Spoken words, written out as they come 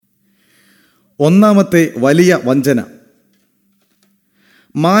ഒന്നാമത്തെ വലിയ വഞ്ചന.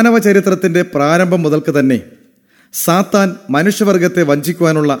 മാനവ ചരിത്രത്തിൻ്റെ പ്രാരംഭം മുതൽക്ക് തന്നെ സാത്താൻ മനുഷ്യവർഗത്തെ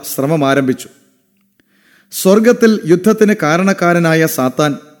വഞ്ചിക്കുവാനുള്ള ശ്രമം ആരംഭിച്ചു. സ്വർഗത്തിൽ യുദ്ധത്തിന് കാരണക്കാരനായ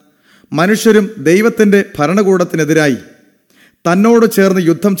സാത്താൻ മനുഷ്യരും ദൈവത്തിൻ്റെ ഭരണകൂടത്തിനെതിരായി തന്നോട് ചേർന്ന്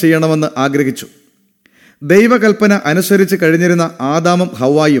യുദ്ധം ചെയ്യണമെന്ന് ആഗ്രഹിച്ചു. ദൈവകൽപ്പന അനുസരിച്ച് കഴിഞ്ഞിരുന്ന ആദാമും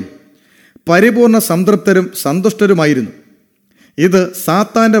ഹവ്വായും പരിപൂർണ സംതൃപ്തരും സന്തുഷ്ടരുമായിരുന്നു. ഇത്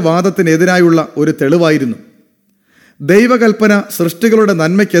സാത്താൻ്റെ വാദത്തിനെതിരായുള്ള ഒരു തെളിവായിരുന്നു. ദൈവകൽപ്പന സൃഷ്ടികളുടെ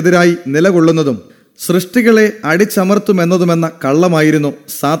നന്മയ്ക്കെതിരായി നിലകൊള്ളുന്നതും സൃഷ്ടികളെ അടിച്ചമർത്തുമെന്നതുമെന്ന കള്ളമായിരുന്നു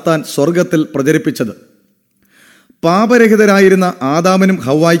സാത്താൻ സ്വർഗത്തിൽ പ്രചരിപ്പിച്ചത്. പാപരഹിതരായിരുന്ന ആദാമിനും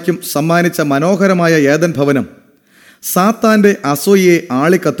ഹവ്വായ്ക്കും സമ്മാനിച്ച മനോഹരമായ ഏദൻ ഭവനം സാത്താൻ്റെ അസൂയയെ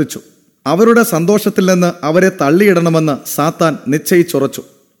ആളിക്കത്തിച്ചു. അവരുടെ സന്തോഷത്തിൽ നിന്ന് അവരെ തള്ളിയിടണമെന്ന് സാത്താൻ നിശ്ചയിച്ചുറച്ചു.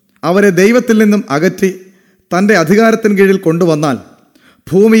 അവരെ ദൈവത്തിൽ നിന്നും അകറ്റി തൻ്റെ അധികാരത്തിന് കീഴിൽ കൊണ്ടുവന്നാൽ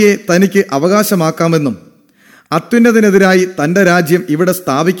ഭൂമിയെ തനിക്ക് അവകാശമാക്കാമെന്നും അത്യുന്നതിനെതിരായി തൻ്റെ രാജ്യം ഇവിടെ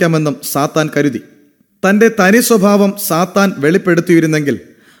സ്ഥാപിക്കാമെന്നും സാത്താൻ കരുതി. തൻ്റെ തനി സ്വഭാവം സാത്താൻ വെളിപ്പെടുത്തിയിരുന്നെങ്കിൽ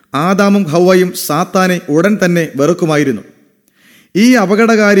ആദാമും ഹവ്വയും സാത്താനെ ഉടൻ തന്നെ വെറുക്കുമായിരുന്നു. ഈ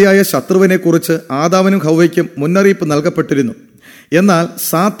അപകടകാരിയായ ശത്രുവിനെക്കുറിച്ച് ആദാമിനും ഹവ്വയ്ക്കും മുന്നറിയിപ്പ് നൽകപ്പെട്ടിരുന്നു. എന്നാൽ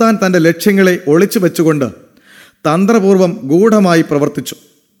സാത്താൻ തൻ്റെ ലക്ഷ്യങ്ങളെ ഒളിച്ചു വെച്ചുകൊണ്ട് തന്ത്രപൂർവം ഗൂഢമായി പ്രവർത്തിച്ചു.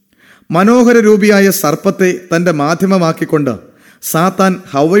 മനോഹര രൂപിയായ സർപ്പത്തെ തൻ്റെ മാധ്യമമാക്കിക്കൊണ്ട് സാത്താൻ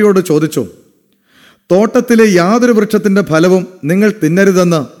ഹവ്വയോട് ചോദിച്ചു, തോട്ടത്തിലെ യാതൊരു വൃക്ഷത്തിൻ്റെ ഫലവും നിങ്ങൾ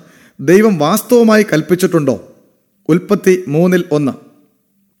തിന്നരുതെന്ന് ദൈവം വാസ്തവമായി കൽപ്പിച്ചിട്ടുണ്ടോ? ഉൽപ്പത്തി 3:1.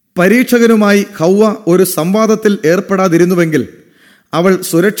 പരീക്ഷകനുമായി ഹവ്വ ഒരു സംവാദത്തിൽ ഏർപ്പെടാതിരുന്നുവെങ്കിൽ അവൾ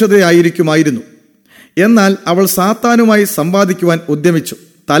സുരക്ഷിതയായിരിക്കുമായിരുന്നു. എന്നാൽ അവൾ സാത്താനുമായി സംവാദിക്കുവാൻ ഉദ്യമിച്ചു.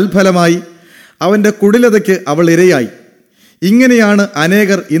 തൽഫലമായി അവൻ്റെ കുടിലതയ്ക്ക് അവൾ ഇരയായി. ഇങ്ങനെയാണ്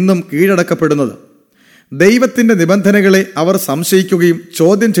അനേകർ ഇന്നും കീഴടക്കപ്പെടുന്നത്. ദൈവത്തിൻ്റെ നിബന്ധനകളെ അവർ സംശയിക്കുകയും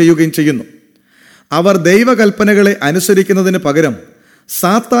ചോദ്യം ചെയ്യുകയും ചെയ്യുന്നു. അവർ ദൈവകൽപ്പനകളെ അനുസരിക്കുന്നതിന് പകരം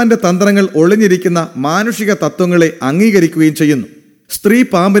സാത്താൻ്റെ തന്ത്രങ്ങൾ ഒളിഞ്ഞിരിക്കുന്ന മാനുഷിക തത്വങ്ങളെ അംഗീകരിക്കുകയും ചെയ്യുന്നു. സ്ത്രീ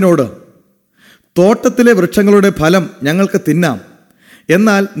പാമ്പിനോട്, തോട്ടത്തിലെ വൃക്ഷങ്ങളുടെ ഫലം ഞങ്ങൾക്ക് തിന്നാം,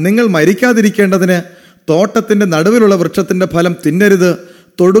 എന്നാൽ നിങ്ങൾ മരിക്കാതിരിക്കേണ്ടതിന് തോട്ടത്തിൻ്റെ നടുവിലുള്ള വൃക്ഷത്തിൻ്റെ ഫലം തിന്നരുത്,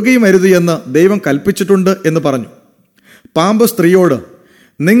 തൊടുകയും അരുത് എന്ന് ദൈവം കൽപ്പിച്ചിട്ടുണ്ട് എന്ന് പറഞ്ഞു. പാമ്പ് സ്ത്രീയോട്,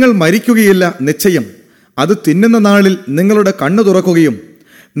 നിങ്ങൾ മരിക്കുകയില്ല നിശ്ചയം, അത് തിന്നുന്ന നാളിൽ നിങ്ങളുടെ കണ്ണു തുറക്കുകയും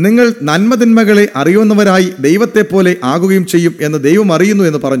നിങ്ങൾ നന്മതിന്മകളെ അറിയുന്നവരായി ദൈവത്തെപ്പോലെ ആകുകയും ചെയ്യും എന്ന് ദൈവം അറിയുന്നു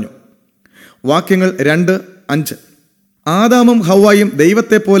എന്ന് പറഞ്ഞു. വാക്യങ്ങൾ 2:5. ആദാമും ഹവ്വായും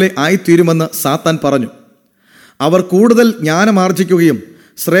ദൈവത്തെപ്പോലെ ആയിത്തീരുമെന്ന് സാത്താൻ പറഞ്ഞു. അവർ കൂടുതൽ ജ്ഞാനമാർജിക്കുകയും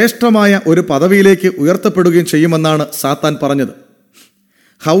ശ്രേഷ്ഠമായ ഒരു പദവിയിലേക്ക് ഉയർത്തപ്പെടുകയും ചെയ്യുമെന്നാണ് സാത്താൻ പറഞ്ഞത്.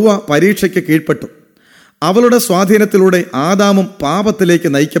 ഹവ്വ പരീക്ഷയ്ക്ക് കീഴ്പ്പെട്ടു. അവളുടെ സ്വാധീനത്തിലൂടെ ആദാമും പാപത്തിലേക്ക്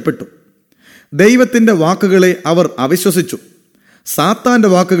നയിക്കപ്പെട്ടു. ദൈവത്തിൻ്റെ വാക്കുകളെ അവർ അവിശ്വസിച്ചു. സാത്താൻ്റെ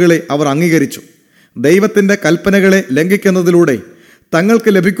വാക്കുകളെ അവർ അംഗീകരിച്ചു. ദൈവത്തിൻ്റെ കൽപ്പനകളെ ലംഘിക്കുന്നതിലൂടെ തങ്ങൾക്ക്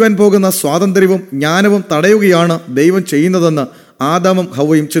ലഭിക്കുവാൻ പോകുന്ന സ്വാതന്ത്ര്യവും ജ്ഞാനവും തടയുകയാണ് ദൈവം ചെയ്യുന്നതെന്ന് ആദാമും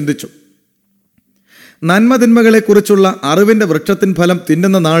ഹവ്വയും ചിന്തിച്ചു. നന്മതിന്മകളെക്കുറിച്ചുള്ള അറിവിൻ്റെ വൃക്ഷത്തിൻ ഫലം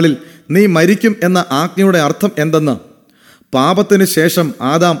തിന്നുന്ന നാളിൽ നീ മരിക്കും എന്ന ആജ്ഞയുടെ അർത്ഥം എന്തെന്ന് പാപത്തിനു ശേഷം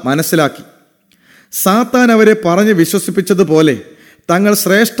ആദാം മനസ്സിലാക്കി. സാത്താൻ അവരെ പറഞ്ഞ് വിശ്വസിപ്പിച്ചതുപോലെ തങ്ങൾ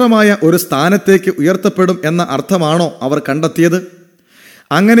ശ്രേഷ്ഠമായ ഒരു സ്ഥാനത്തേക്ക് ഉയർത്തപ്പെടും എന്ന അർത്ഥമാണോ അവർ കണ്ടെത്തിയത്?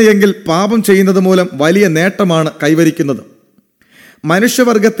 അങ്ങനെയെങ്കിൽ പാപം ചെയ്യുന്നത് മൂലം വലിയ നേട്ടമാണ് കൈവരിക്കുന്നത്.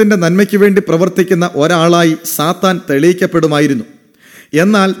 മനുഷ്യവർഗത്തിൻ്റെ നന്മയ്ക്ക് വേണ്ടി പ്രവർത്തിക്കുന്ന ഒരാളായി സാത്താൻ തെളിയിക്കപ്പെടുമായിരുന്നു.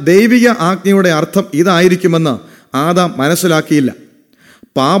 എന്നാൽ ദൈവിക ആജ്ഞയുടെ അർത്ഥം ഇതായിരിക്കുമെന്ന് ആദാം മനസ്സിലാക്കിയില്ല.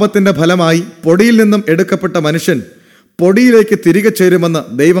 പാപത്തിൻ്റെ ഫലമായി പൊടിയിൽ നിന്നും എടുക്കപ്പെട്ട മനുഷ്യൻ പൊടിയിലേക്ക് തിരികെ ചേരുമെന്ന്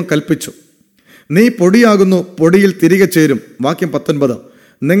ദൈവം കൽപ്പിച്ചു. നീ പൊടിയാകുന്നു, പൊടിയിൽ തിരികെ ചേരും. വാക്യം 19.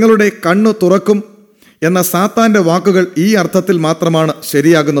 നിങ്ങളുടെ കണ്ണു തുറക്കും എന്ന സാത്താൻ്റെ വാക്കുകൾ ഈ അർത്ഥത്തിൽ മാത്രമാണ്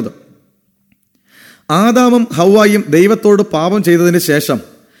ശരിയാകുന്നത്. ആദാമും ഹവ്വായും ദൈവത്തോട് പാപം ചെയ്തതിന് ശേഷം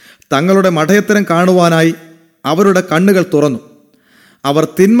തങ്ങളുടെ മഠയത്തരം കാണുവാനായി അവരുടെ കണ്ണുകൾ തുറന്നു. അവർ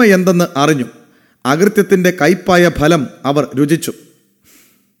തിന്മ എന്തെന്ന് അറിഞ്ഞു. അകൃത്യത്തിൻ്റെ കയ്പായ ഫലം അവർ രുചിച്ചു.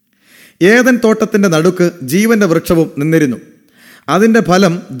 ഏദൻ തോട്ടത്തിൻ്റെ നടുക്ക് ജീവന്റെ വൃക്ഷവും നിന്നിരുന്നു. അതിൻ്റെ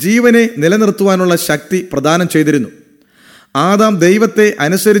ഫലം ജീവനെ നിലനിർത്തുവാനുള്ള ശക്തി പ്രദാനം ചെയ്തിരുന്നു. ആദാം ദൈവത്തെ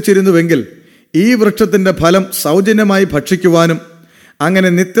അനുസരിച്ചിരുന്നുവെങ്കിൽ ഈ വൃക്ഷത്തിൻ്റെ ഫലം സൗജന്യമായി ഭക്ഷിക്കുവാനും അങ്ങനെ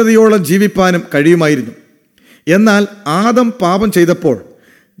നിത്യതയോളം ജീവിപ്പാനും കഴിയുമായിരുന്നു. എന്നാൽ ആദം പാപം ചെയ്തപ്പോൾ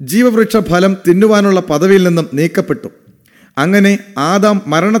ജീവവൃക്ഷ ഫലം തിന്നുവാനുള്ള പദവിയിൽ നിന്നും നീക്കപ്പെട്ടു. അങ്ങനെ ആദാം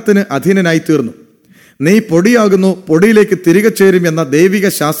മരണത്തിന് അധീനനായി തീർന്നു. നീ പൊടിയാകുന്നു, പൊടിയിലേക്ക് തിരികെ ചേരും എന്ന ദൈവിക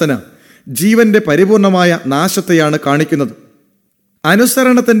ശാസന ജീവന്റെ പരിപൂർണമായ നാശത്തെയാണ് കാണിക്കുന്നത്.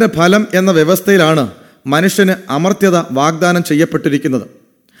 അനുസരണത്തിൻ്റെ ഫലം എന്ന വ്യവസ്ഥയിലാണ് മനുഷ്യന് അമർത്യത വാഗ്ദാനം ചെയ്യപ്പെട്ടിരിക്കുന്നത്.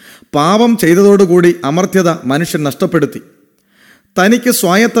 പാപം ചെയ്തതോടുകൂടി അമർത്യത മനുഷ്യൻ നഷ്ടപ്പെടുത്തി. തനിക്ക്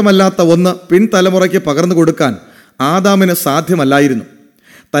സ്വായത്തമല്ലാത്ത ഒന്ന് പിൻതലമുറയ്ക്ക് പകർന്നു കൊടുക്കാൻ ആദാമിന് സാധ്യമല്ലായിരുന്നു.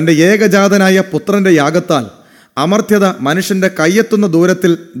 തൻ്റെ ഏകജാതനായ പുത്രന്റെ യാഗത്താൽ അമർത്യത മനുഷ്യന്റെ കയ്യെത്തുന്ന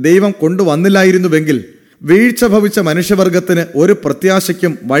ദൂരത്തിൽ ദൈവം കൊണ്ടുവന്നില്ലായിരുന്നുവെങ്കിൽ വീഴ്ച ഭവിച്ച മനുഷ്യവർഗത്തിന് ഒരു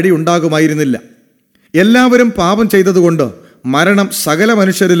പ്രത്യാശയ്ക്കും വഴിയുണ്ടാകുമായിരുന്നില്ല. എല്ലാവരും പാപം ചെയ്തതുകൊണ്ട് മരണം സകല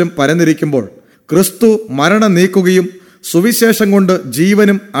മനുഷ്യരിലും പരന്നിരിക്കുമ്പോൾ ക്രിസ്തു മരണം നീക്കുകയും സുവിശേഷം കൊണ്ട്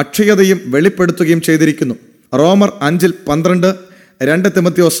ജീവനും അക്ഷയതയും വെളിപ്പെടുത്തുകയും ചെയ്തിരിക്കുന്നു. റോമർ 5:12, 2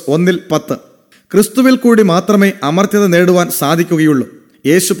 തിമോഥെയോസ് 1:10. ക്രിസ്തുവിൽ കൂടി മാത്രമേ അമർത്യത നേടുവാൻ സാധിക്കുകയുള്ളൂ.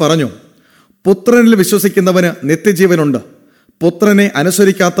 യേശു പറഞ്ഞു, പുത്രനിൽ വിശ്വസിക്കുന്നവന് നിത്യജീവനുണ്ട്, പുത്രനെ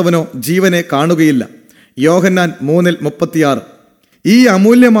അനുസരിക്കാത്തവനോ ജീവനെ കാണുകയില്ല. യോഹന്നാൻ 3:36. ഈ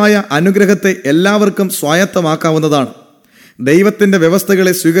അമൂല്യമായ അനുഗ്രഹത്തെ എല്ലാവർക്കും സ്വായത്തമാക്കാവുന്നതാണ്. ദൈവത്തിന്റെ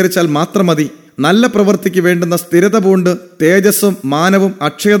വ്യവസ്ഥകളെ സ്വീകരിച്ചാൽ മാത്രം മതി. നല്ല പ്രവൃത്തിക്ക് വേണ്ടുന്ന സ്ഥിരത പൂണ്ട് തേജസ്സും മാനവും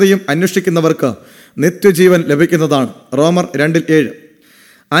അക്ഷയതയും അന്വേഷിക്കുന്നവർക്ക് നിത്യജീവൻ ലഭിക്കുന്നതാണ്. റോമർ 2:7.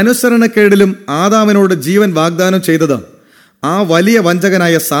 അനുസരണക്കേടിലും ആദാമിനോട് ജീവൻ വാഗ്ദാനം ചെയ്തത് ആ വലിയ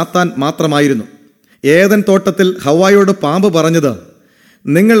വഞ്ചകനായ സാത്താൻ മാത്രമായിരുന്നു. ഏദൻ തോട്ടത്തിൽ ഹവ്വായോട് പാമ്പ് പറഞ്ഞത്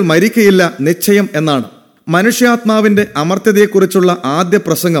നിങ്ങൾ മരിക്കയില്ല നിശ്ചയം എന്നാണ്. മനുഷ്യാത്മാവിന്റെ അമർത്യതയെക്കുറിച്ചുള്ള ആദ്യ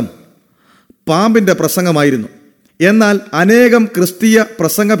പ്രസംഗം പാമ്പിന്റെ പ്രസംഗമായിരുന്നു. എന്നാൽ അനേകം ക്രിസ്തീയ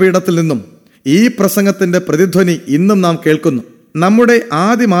പ്രസംഗപീഠത്തിൽ നിന്നും ഈ പ്രസംഗത്തിന്റെ പ്രതിധ്വനി ഇന്നും നാം കേൾക്കുന്നു. നമ്മുടെ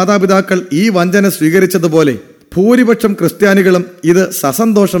ആദ്യ മാതാപിതാക്കൾ ഈ വഞ്ചന സ്വീകരിച്ചതുപോലെ ഭൂരിപക്ഷം ക്രിസ്ത്യാനികളും ഇത്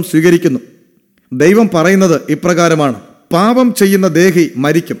സസന്തോഷം സ്വീകരിക്കുന്നു. ദൈവം പറയുന്നത് ഇപ്രകാരമാണ്: പാപം ചെയ്യുന്ന ദേഹി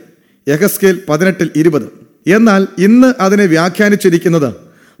മരിക്കും. യെഹെസ്കേൽ 18:20. എന്നാൽ ഇന്ന് അതിനെ വ്യാഖ്യാനിച്ചിരിക്കുന്നത്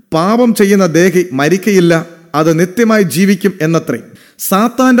പാപം ചെയ്യുന്ന ദേഹി മരിക്കയില്ല, അത് നിത്യമായി ജീവിക്കും എന്നത്രേ.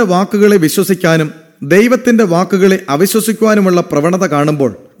 സാത്താന്റെ വാക്കുകളെ വിശ്വസിക്കാനും ദൈവത്തിന്റെ വാക്കുകളെ അവിശ്വസിക്കുവാനുമുള്ള പ്രവണത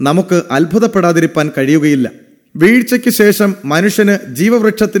കാണുമ്പോൾ നമുക്ക് അത്ഭുതപ്പെടാതിരിക്കാൻ കഴിയുകയില്ല. വീഴ്ചയ്ക്ക് ശേഷം മനുഷ്യന്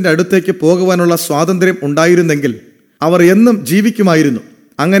ജീവവൃക്ഷത്തിന്റെ അടുത്തേക്ക് പോകുവാനുള്ള സ്വാതന്ത്ര്യം ഉണ്ടായിരുന്നെങ്കിൽ അവർ എന്നും ജീവിക്കുമായിരുന്നു.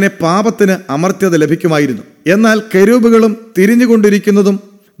 അങ്ങനെ പാപത്തിന് അമർത്യത ലഭിക്കുമായിരുന്നു. എന്നാൽ കെരൂബുകളും തിരിഞ്ഞുകൊണ്ടിരിക്കുന്നതും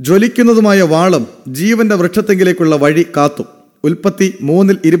ജ്വലിക്കുന്നതുമായ വാളും ജീവന്റെ വൃക്ഷത്തെങ്കിലേക്കുള്ള വഴി കാത്തു. ഉൽപ്പത്തി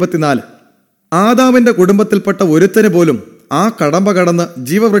 3:24. ആദാമിന്റെ കുടുംബത്തിൽപ്പെട്ട ഒരുത്തന് പോലും ആ കടമ്പ കടന്ന്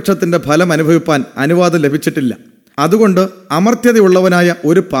ജീവവൃക്ഷത്തിന്റെ ഫലം അനുഭവിപ്പാൻ അനുവാദം ലഭിച്ചിട്ടില്ല. അതുകൊണ്ട് അമർത്യതയുള്ളവനായ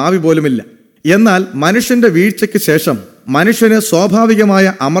ഒരു പാവി പോലുമില്ല. എന്നാൽ മനുഷ്യന്റെ വീഴ്ചയ്ക്ക് ശേഷം മനുഷ്യന് സ്വാഭാവികമായ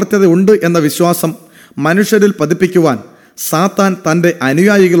അമർത്യത ഉണ്ട് എന്ന വിശ്വാസം മനുഷ്യരിൽ പതിപ്പിക്കുവാൻ സാത്താൻ തന്റെ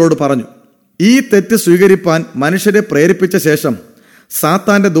അനുയായികളോട് പറഞ്ഞു. ഈ തെറ്റ് സ്വീകരിപ്പാൻ മനുഷ്യരെ പ്രേരിപ്പിച്ച ശേഷം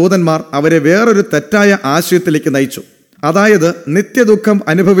സാത്താന്റെ ദൂതന്മാർ അവരെ വേറൊരു തെറ്റായ ആശയത്തിലേക്ക് നയിച്ചു. അതായത് നിത്യദുഃഖം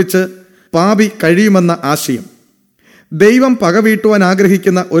അനുഭവിച്ച് പാപി കഴിയുമെന്ന ആശയം. ദൈവം പകവീട്ടുവാൻ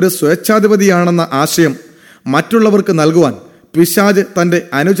ആഗ്രഹിക്കുന്ന ഒരു സ്വേച്ഛാധിപതിയാണെന്ന ആശയം മറ്റുള്ളവർക്ക് നൽകുവാൻ പിശാച് തന്റെ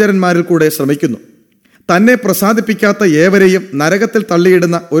അനുചരന്മാരിൽ കൂടെ ശ്രമിക്കുന്നു. തന്നെ പ്രസാദിപ്പിക്കാത്ത ഏവരെയും നരകത്തിൽ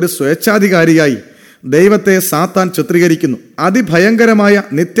തള്ളിയിടുന്ന ഒരു സ്വേച്ഛാധികാരിയായി ദൈവത്തെ സാത്താൻ ചിത്രീകരിക്കുന്നു. അതിഭയങ്കരമായ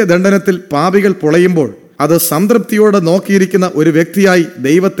നിത്യദണ്ഡനത്തിൽ പാപികൾ പൊളയുമ്പോൾ അത് സംതൃപ്തിയോടെ നോക്കിയിരിക്കുന്ന ഒരു വ്യക്തിയായി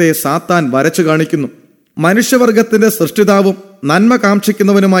ദൈവത്തെ സാത്താൻ വരച്ചു കാണിക്കുന്നു. മനുഷ്യവർഗത്തിന്റെ സൃഷ്ടിതാവും നന്മ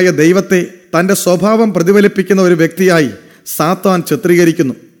കാക്ഷിക്കുന്നവനുമായ ദൈവത്തെ തന്റെ സ്വഭാവം പ്രതിഫലിപ്പിക്കുന്ന ഒരു വ്യക്തിയായി സാത്താൻ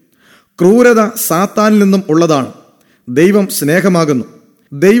ചിത്രീകരിക്കുന്നു. ക്രൂരത സാത്താനിൽ നിന്നും ഉള്ളതാണ്. ദൈവം സ്നേഹമാകുന്നു.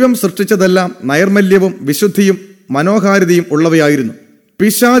 ദൈവം സൃഷ്ടിച്ചതെല്ലാം നൈർമല്യവും വിശുദ്ധിയും മനോഹാരിതയും ഉള്ളവയായിരുന്നു.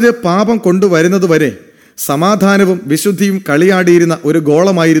 പിശാച് പാപം കൊണ്ടുവരുന്നതുവരെ സമാധാനവും വിശുദ്ധിയും കളിയാടിയിരുന്ന ഒരു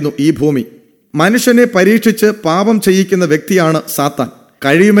ഗോളമായിരുന്നു ഈ ഭൂമി. മനുഷ്യനെ പരീക്ഷിച്ച് പാപം ചെയ്യിക്കുന്ന വ്യക്തിയാണ് സാത്താൻ.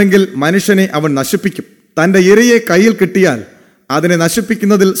 കഴിയുമെങ്കിൽ മനുഷ്യനെ അവൻ നശിപ്പിക്കും. തന്റെ ഇരയെ കയ്യിൽ കിട്ടിയാൽ അതിനെ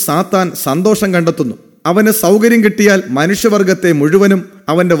നശിപ്പിക്കുന്നതിൽ സാത്താൻ സന്തോഷം കണ്ടെത്തുന്നു. അവന് സൗകര്യം കിട്ടിയാൽ മനുഷ്യവർഗത്തെ മുഴുവനും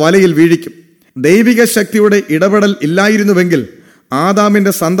അവന്റെ വലയിൽ വീഴിക്കും. ദൈവിക ശക്തിയുടെ ഇടപെടൽ ഇല്ലായിരുന്നുവെങ്കിൽ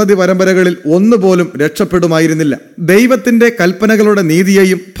ആദാമിന്റെ സന്തതി പരമ്പരകളിൽ ഒന്നുപോലും രക്ഷപ്പെടുമായിരുന്നില്ല. ദൈവത്തിന്റെ കൽപ്പനകളുടെ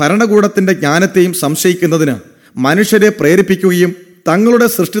നീതിയെയും ഭരണകൂടത്തിന്റെ ജ്ഞാനത്തെയും സംശയിക്കുന്നതിന് മനുഷ്യരെ പ്രേരിപ്പിക്കുകയും തങ്ങളുടെ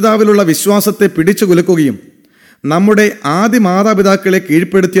സൃഷ്ടിതാവിലുള്ള വിശ്വാസത്തെ പിടിച്ചു കുലുക്കുകയും നമ്മുടെ ആദ്യ മാതാപിതാക്കളെ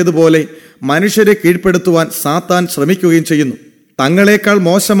കീഴ്പ്പെടുത്തിയതുപോലെ മനുഷ്യരെ കീഴ്പ്പെടുത്തുവാൻ സാത്താൻ ശ്രമിക്കുകയും ചെയ്യുന്നു. തങ്ങളെക്കാൾ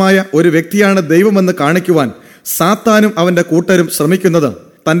മോശമായ ഒരു വ്യക്തിയാണ് ദൈവമെന്ന് കാണിക്കുവാൻ സാത്താനും അവന്റെ കൂട്ടരും ശ്രമിക്കുന്നത്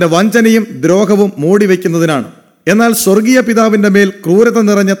തന്റെ വഞ്ചനയും ദ്രോഹവും മൂടിവെക്കുന്നതിനാണ്. എന്നാൽ സ്വർഗീയ പിതാവിന്റെ മേൽ ക്രൂരത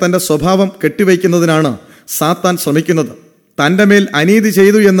നിറഞ്ഞ തന്റെ സ്വഭാവം കെട്ടിവയ്ക്കുന്നതിനാണ് സാത്താൻ ശ്രമിക്കുന്നത്. തന്റെ മേൽ അനീതി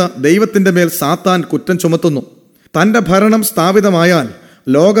ചെയ്തു എന്ന് ദൈവത്തിന്റെ മേൽ സാത്താൻ കുറ്റം ചുമത്തുന്നു. തന്റെ ഭരണം സ്ഥാപിതമായാൽ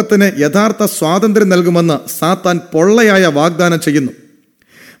ലോകത്തിന് യഥാർത്ഥ സ്വാതന്ത്ര്യം നൽകുമെന്ന് സാത്താൻ പൊള്ളയായ വാഗ്ദാനം ചെയ്യുന്നു.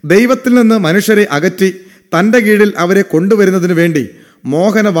 ദൈവത്തിൽ നിന്ന് മനുഷ്യരെ അകറ്റി തന്റെ കീഴിൽ അവരെ കൊണ്ടുവരുന്നതിനു വേണ്ടി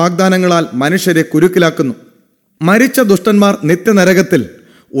മോഹന വാഗ്ദാനങ്ങളാൽ മനുഷ്യരെ കുരുക്കിലാക്കുന്നു. മരിച്ച ദുഷ്ടന്മാർ നിത്യനരകത്തിൽ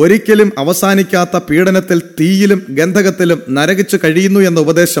ഒരിക്കലും അവസാനിക്കാത്ത പീഡനത്തിൽ തീയിലും ഗന്ധകത്തിലും നരകിച്ചു കഴിയുന്നു എന്ന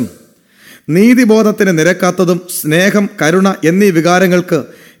ഉപദേശം നീതിബോധത്തിന് നിരക്കാത്തതും സ്നേഹം, കരുണ എന്നീ വികാരങ്ങൾക്ക്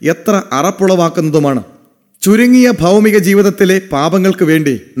എത്ര അറപ്പുളവാക്കുന്നതുമാണ്. ചുരുങ്ങിയ ഭൗമിക ജീവിതത്തിലെ പാപങ്ങൾക്ക്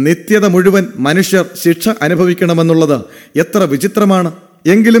വേണ്ടി നിത്യത മുഴുവൻ മനുഷ്യർ ശിക്ഷ അനുഭവിക്കണമെന്നുള്ളത് എത്ര വിചിത്രമാണ്.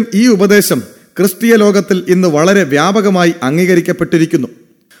 എങ്കിലും ഈ ഉപദേശം ക്രിസ്തീയ ലോകത്തിൽ ഇന്ന് വളരെ വ്യാപകമായി അംഗീകരിക്കപ്പെട്ടിരിക്കുന്നു.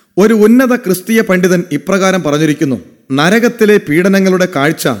 ഒരു ഉന്നത ക്രിസ്തീയ പണ്ഡിതൻ ഇപ്രകാരം പറഞ്ഞിരിക്കുന്നു: നരകത്തിലെ പീഡനങ്ങളുടെ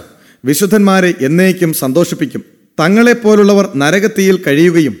കാഴ്ച വിശുദ്ധന്മാരെ എന്നേക്കും സന്തോഷിപ്പിക്കും. തങ്ങളെപ്പോലുള്ളവർ നരകത്തീയിൽ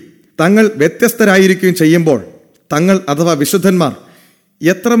കഴിയുകയും തങ്ങൾ വ്യത്യസ്തരായിരിക്കുകയും ചെയ്യുമ്പോൾ തങ്ങൾ അഥവാ വിശുദ്ധന്മാർ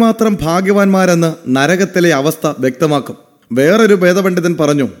എത്രമാത്രം ഭാഗ്യവാന്മാരെന്ന് നരകത്തിലെ അവസ്ഥ വ്യക്തമാക്കും. വേറൊരു വേദപണ്ഡിതൻ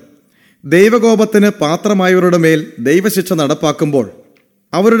പറഞ്ഞു: ദൈവകോപത്തിന് പാത്രമായവരുടെ മേൽ ദൈവശിക്ഷ നടപ്പാക്കുമ്പോൾ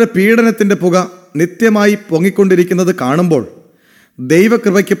അവരുടെ പീഡനത്തിന്റെ പുക നിത്യമായി പൊങ്ങിക്കൊണ്ടിരിക്കുന്നത് കാണുമ്പോൾ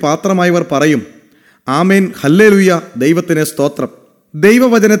ദൈവകൃപയ്ക്ക് പാത്രമായവർ പറയും, ആമേൻ, ഹല്ലേലൂയ, ദൈവത്തിന് സ്തോത്രം.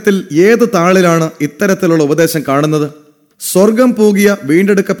 ദൈവവചനത്തിൽ ഏത് താളിലാണ് ഇത്തരത്തിലുള്ള ഉപദേശം കാണുന്നത്? സ്വർഗം പൂകിയ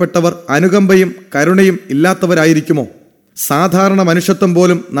വീണ്ടെടുക്കപ്പെട്ടവർ അനുകമ്പയും കരുണയും ഇല്ലാത്തവരായിരിക്കുമോ? സാധാരണ മനുഷ്യത്വം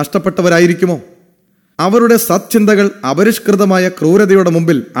പോലും നഷ്ടപ്പെട്ടവരായിരിക്കുമോ? അവരുടെ സത്ചിന്തകൾ അപരിഷ്കൃതമായ ക്രൂരതയുടെ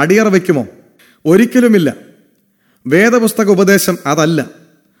മുമ്പിൽ അടിയറ വയ്ക്കുമോ? ഒരിക്കലുമില്ല. വേദപുസ്തക ഉപദേശം അതല്ല.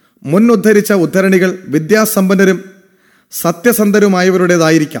 മുന്നുദ്ധരിച്ച ഉദ്ധരണികൾ വിദ്യാസമ്പന്നരും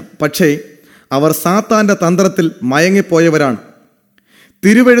സത്യസന്ധരുമായവരുടേതായിരിക്കാം. പക്ഷേ അവർ സാത്താന്റെ തന്ത്രത്തിൽ മയങ്ങിപ്പോയവരാണ്.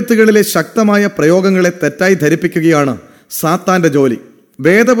 തിരുവെഴുത്തുകളിലെ ശക്തമായ പ്രയോഗങ്ങളെ തെറ്റായി ധരിപ്പിക്കുകയാണ് സാത്താന്റെ ജോലി.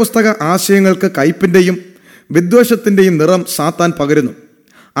 വേദപുസ്തക ആശയങ്ങൾക്ക് കയ്പിന്റെയും വിദ്വേഷത്തിന്റെയും നിറം സാത്താൻ പകരുന്നു.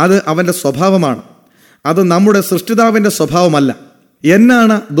 അത് അവന്റെ സ്വഭാവമാണ്. അത് നമ്മുടെ സൃഷ്ടിതാവിന്റെ സ്വഭാവമല്ല.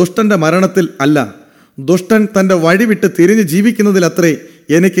 എന്നാണ് ദുഷ്ടന്റെ മരണത്തിൽ അല്ല, ദുഷ്ടൻ തന്റെ വഴി വിട്ട് തിരിഞ്ഞ് ജീവിക്കുന്നതിലത്രേ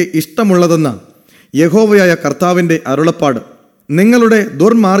എനിക്ക് ഇഷ്ടമുള്ളതെന്ന് യഹോവയായ കർത്താവിന്റെ അരുളപ്പാട്. നിങ്ങളുടെ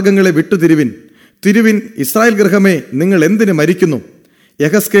ദുർമാർഗങ്ങളെ വിട്ടുതിരിവിൻ, തിരുവിൻ ഇസ്രായേൽ ഗൃഹമേ, നിങ്ങൾ എന്തിന് മരിക്കുന്നു?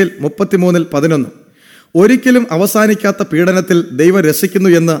 യെഹെസ്കേൽ 33:11. ഒരിക്കലും അവസാനിക്കാത്ത പീഡനത്തിൽ ദൈവം രസിക്കുന്നു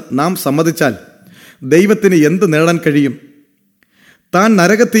എന്ന് നാം സമ്മതിച്ചാൽ ദൈവത്തിന് എന്ത് നേടാൻ കഴിയും? താൻ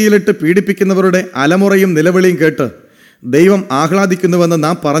നരകത്തീയിലിട്ട് പീഡിപ്പിക്കുന്നവരുടെ അലമുറയും നിലവിളിയും കേട്ട് ദൈവം ആഹ്ലാദിക്കുന്നുവെന്ന്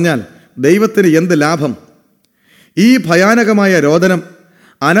നാം പറഞ്ഞാൽ ദൈവത്തിന് എന്ത് ലാഭം? ഈ ഭയാനകമായ രോദനം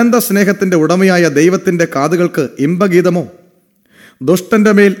അനന്ത സ്നേഹത്തിന്റെ ഉടമയായ ദൈവത്തിന്റെ കാതുകൾക്ക് ഇമ്പഗീതമോ?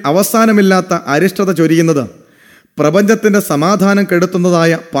 ദുഷ്ടന്റെ മേൽ അവസാനമില്ലാത്ത അരിഷ്ടത ചൊരിയുന്നത് പ്രപഞ്ചത്തിന്റെ സമാധാനം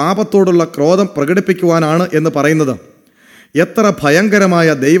കെടുത്തുന്നതായ പാപത്തോടുള്ള ക്രോധം പ്രകടിപ്പിക്കുവാനാണ് എന്ന് പറയുന്നത് എത്ര ഭയങ്കരമായ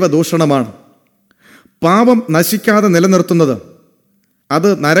ദൈവദൂഷണമാണ്. പാപം നശിക്കാതെ നിലനിർത്തുന്നത് അത്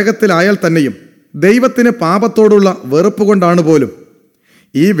നരകത്തിലായാൽ തന്നെയും ദൈവത്തിന് പാപത്തോടുള്ള വെറുപ്പ് കൊണ്ടാണ് പോലും.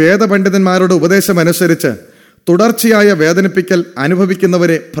 ഈ വേദപണ്ഡിതന്മാരുടെ ഉപദേശമനുസരിച്ച് തുടർച്ചയായ വേദനിപ്പിക്കൽ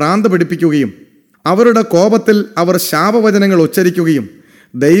അനുഭവിക്കുന്നവരെ ഭ്രാന്ത് പിടിപ്പിക്കുകയും അവരുടെ കോപത്തിൽ അവർ ശാപവചനങ്ങൾ ഉച്ചരിക്കുകയും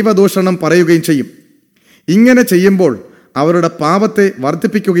ദൈവദൂഷണം പറയുകയും ചെയ്യും. ഇങ്ങനെ ചെയ്യുമ്പോൾ അവരുടെ പാപത്തെ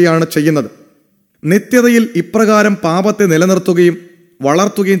വർദ്ധിപ്പിക്കുകയാണ് ചെയ്യുന്നത്. നിത്യതയിൽ ഇപ്രകാരം പാപത്തെ നിലനിർത്തുകയും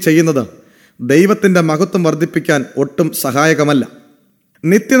വളർത്തുകയും ചെയ്യുന്നത് ദൈവത്തിന്റെ മഹത്വം വർദ്ധിപ്പിക്കാൻ ഒട്ടും സഹായകമല്ല.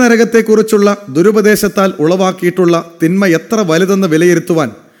 നിത്യനരകത്തെക്കുറിച്ചുള്ള ദുരുപദേശത്താൽ ഉളവാക്കിയിട്ടുള്ള തിന്മ എത്ര വലുതെന്ന് വിലയിരുത്തുവാൻ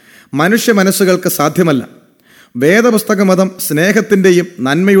മനുഷ്യ മനസ്സുകൾക്ക് സാധ്യമല്ല. വേദപുസ്തക മതം സ്നേഹത്തിൻ്റെയും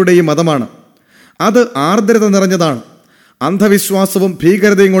നന്മയുടെയും മതമാണ്. അത് ആർദ്രത നിറഞ്ഞതാണ്. അന്ധവിശ്വാസവും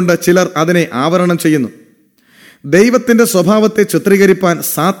ഭീകരതയും കൊണ്ട് ചിലർ അതിനെ ആവരണം ചെയ്യുന്നു. ദൈവത്തിന്റെ സ്വഭാവത്തെ ചിത്രീകരിപ്പാൻ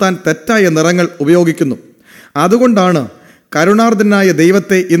സാത്താൻ തെറ്റായ നിറങ്ങൾ ഉപയോഗിക്കുന്നു. അതുകൊണ്ടാണ് കരുണാർദ്രനായ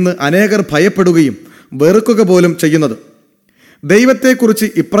ദൈവത്തെ ഇന്ന് അനേകർ ഭയപ്പെടുകയും വെറുക്കുക പോലും ചെയ്യുന്നത്. ദൈവത്തെക്കുറിച്ച്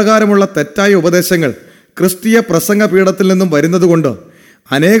ഇപ്രകാരമുള്ള തെറ്റായ ഉപദേശങ്ങൾ ക്രിസ്തീയ പ്രസംഗപീഠത്തിൽ നിന്നും വരുന്നതുകൊണ്ട്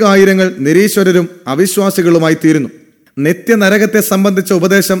അനേകായിരങ്ങൾ നിരീശ്വരരും അവിശ്വാസികളുമായി തീരുന്നു. നിത്യനരകത്തെ സംബന്ധിച്ച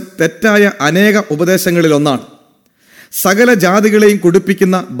ഉപദേശം തെറ്റായ അനേക ഉപദേശങ്ങളിലൊന്നാണ്. സകല ജാതികളെയും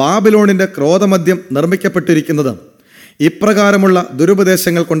കുടിപ്പിക്കുന്ന ബാബിലോണിന്റെ ക്രോധമദ്യം നിർമ്മിക്കപ്പെട്ടിരിക്കുന്നത് ഇപ്രകാരമുള്ള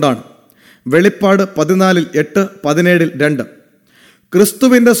ദുരുപദേശങ്ങൾ കൊണ്ടാണ്. വെളിപ്പാട് 14:8, 17:2.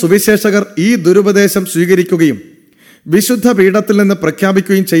 ക്രിസ്തുവിന്റെ സുവിശേഷകർ ഈ ദുരുപദേശം സ്വീകരിക്കുകയും വിശുദ്ധ പീഠത്തിൽ നിന്ന്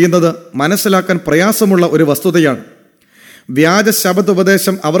പ്രഖ്യാപിക്കുകയും ചെയ്യുന്നത് മനസ്സിലാക്കാൻ പ്രയാസമുള്ള ഒരു വസ്തുതയാണ്. വ്യാജ ശബത്ത്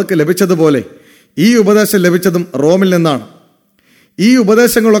ഉപദേശം അവർക്ക് ലഭിച്ചതുപോലെ ഈ ഉപദേശം ലഭിച്ചതും റോമിൽ നിന്നാണ്. ഈ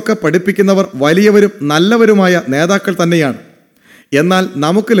ഉപദേശങ്ങളൊക്കെ പഠിപ്പിക്കുന്നവർ വലിയവരും നല്ലവരുമായ നേതാക്കൾ തന്നെയാണ്. എന്നാൽ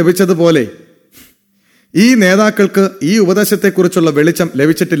നമുക്ക് ലഭിച്ചതുപോലെ ഈ നേതാക്കൾക്ക് ഈ ഉപദേശത്തെക്കുറിച്ചുള്ള വെളിച്ചം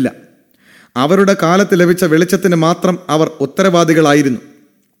ലഭിച്ചിട്ടില്ല. അവരുടെ കാലത്ത് ലഭിച്ച വെളിച്ചത്തിന് മാത്രം അവർ ഉത്തരവാദികളായിരുന്നു.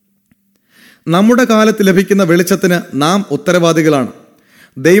 നമ്മുടെ കാലത്ത് ലഭിക്കുന്ന വെളിച്ചത്തിന് നാം ഉത്തരവാദികളാണ്.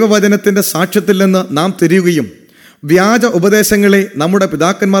 ദൈവവചനത്തിന്റെ സാക്ഷ്യത്തിൽ നിന്ന് നാം തിരിയുകയും വ്യാജ ഉപദേശങ്ങളെ നമ്മുടെ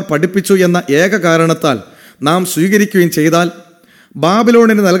പിതാക്കന്മാർ പഠിപ്പിച്ചു എന്ന ഏക കാരണത്താൽ നാം സ്വീകരിക്കുകയും ചെയ്താൽ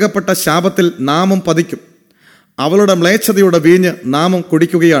ബാബിലോണിന് നൽകപ്പെട്ട ശാപത്തിൽ നാമും പതിക്കും. അവളുടെ മ്ലേച്ഛതയുടെ വീഞ്ഞ് നാമും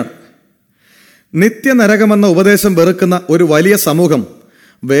കുടിക്കുകയാണ്. നിത്യനരകമെന്ന ഉപദേശം വെറുക്കുന്ന ഒരു വലിയ സമൂഹം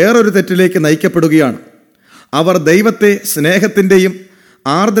വേറൊരു തെറ്റിലേക്ക് നയിക്കപ്പെടുകയാണ്. അവർ ദൈവത്തെ സ്നേഹത്തിൻ്റെയും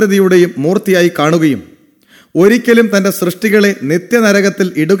ആർദ്രതയുടെയും മൂർത്തിയായി കാണുകയും ഒരിക്കലും തൻ്റെ സൃഷ്ടികളെ നിത്യനരകത്തിൽ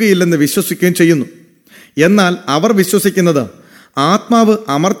ഇടുകയില്ലെന്ന് വിശ്വസിക്കുകയും ചെയ്യുന്നു. എന്നാൽ അവർ വിശ്വസിക്കുന്നത് ആത്മാവ്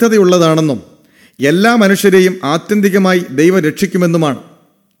അമർത്യതയുള്ളതാണെന്നും എല്ലാ മനുഷ്യരെയും ആത്യന്തികമായി ദൈവം രക്ഷിക്കുമെന്നുമാണ്.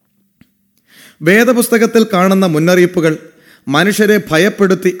 വേദപുസ്തകത്തിൽ കാണുന്ന മുന്നറിയിപ്പുകൾ മനുഷ്യരെ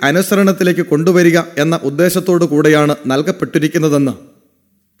ഭയപ്പെടുത്തി അനുസരണത്തിലേക്ക് കൊണ്ടുവരിക എന്ന ഉദ്ദേശത്തോടു കൂടെയാണ് നൽകപ്പെട്ടിരിക്കുന്നതെന്ന്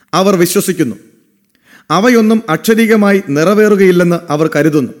അവർ വിശ്വസിക്കുന്നു. അവയൊന്നും അക്ഷരീകമായി നിറവേറുകയില്ലെന്ന് അവർ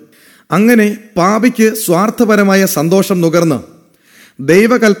കരുതുന്നു. അങ്ങനെ പാപിക്ക് സ്വാർത്ഥപരമായ സന്തോഷം നുകർന്ന്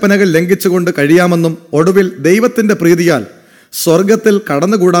ദൈവകൽപ്പനകൾ ലംഘിച്ചുകൊണ്ട് കഴിയാമെന്നും ഒടുവിൽ ദൈവത്തിന്റെ പ്രീതിയാൽ സ്വർഗത്തിൽ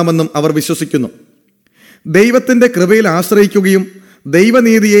കടന്നുകൂടാമെന്നും അവർ വിശ്വസിക്കുന്നു. ദൈവത്തിന്റെ കൃപയിൽ ആശ്രയിക്കുകയും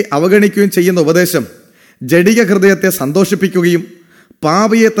ദൈവനീതിയെ അവഗണിക്കുകയും ചെയ്യുന്ന ഉപദേശം ജഡിക ഹൃദയത്തെ സന്തോഷിപ്പിക്കുകയും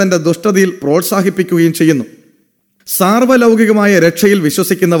പാപിയെ തന്റെ ദുഷ്ടതയിൽ പ്രോത്സാഹിപ്പിക്കുകയും ചെയ്യുന്നു. സാർവലൗകികമായ രക്ഷയിൽ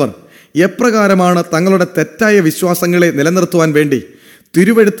വിശ്വസിക്കുന്നവർ എപ്രകാരമാണ് തങ്ങളുടെ തെറ്റായ വിശ്വാസങ്ങളെ നിലനിർത്തുവാൻ വേണ്ടി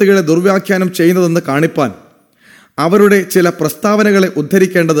തിരുവെഴുത്തുകളെ ദുർവ്യാഖ്യാനം ചെയ്യുന്നതെന്ന് കാണിപ്പാൻ അവരുടെ ചില പ്രസ്താവനകളെ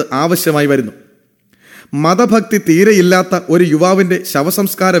ഉദ്ധരിക്കേണ്ടത് ആവശ്യമായി വരുന്നു. മതഭക്തി തീരെയില്ലാത്ത ഒരു യുവാവിന്റെ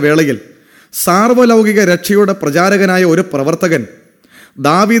ശവസംസ്കാര വേളയിൽ സാർവലൗകിക രക്ഷയുടെ പ്രചാരകനായ ഒരു പ്രവർത്തകൻ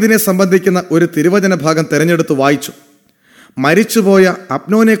ദാവീദിനെ സംബന്ധിക്കുന്ന ഒരു തിരുവചന ഭാഗം തിരഞ്ഞെടുത്ത് വായിച്ചു. മരിച്ചുപോയ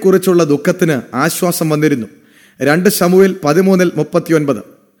അബ്നോനെക്കുറിച്ചുള്ള ദുഃഖത്തിന് ആശ്വാസം വന്നിരുന്നു. 2 ശമൂവേൽ 13:39.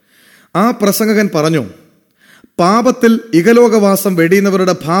 ആ പ്രസംഗകൻ പറഞ്ഞു, പാപത്തിൽ ഇഹലോകവാസം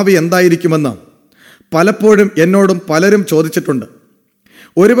വെടിയുന്നവരുടെ ഭാവി എന്തായിരിക്കുമെന്ന് പലപ്പോഴും എന്നോടും പലരും ചോദിച്ചിട്ടുണ്ട്.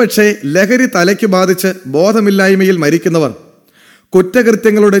 ഒരുപക്ഷെ ലഹരി തലയ്ക്ക് ബാധിച്ച് ബോധമില്ലായ്മയിൽ മരിക്കുന്നവർ,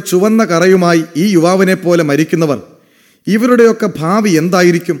 കുറ്റകൃത്യങ്ങളുടെ ചുവന്ന കറയുമായി ഈ യുവാവിനെ പോലെ മരിക്കുന്നവർ, ഇവരുടെയൊക്കെ ഭാവി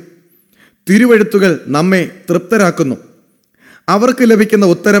എന്തായിരിക്കും? തിരുവെഴുത്തുകൾ നമ്മെ തൃപ്തരാക്കുന്നു. അവർക്ക് ലഭിക്കുന്ന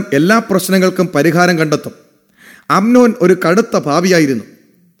ഉത്തരം എല്ലാ പ്രശ്നങ്ങൾക്കും പരിഹാരം കണ്ടെത്തും. അമ്നോൻ ഒരു കടുത്ത പാപിയായിരുന്നു.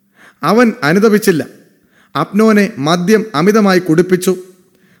 അവൻ അനുതപിച്ചില്ല. അബ്നോനെ മദ്യം അമിതമായി കുടിപ്പിച്ചു.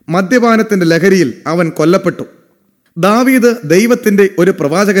 മദ്യപാനത്തിന്റെ ലഹരിയിൽ അവൻ കൊല്ലപ്പെട്ടു. ദാവീദ് ദൈവത്തിന്റെ ഒരു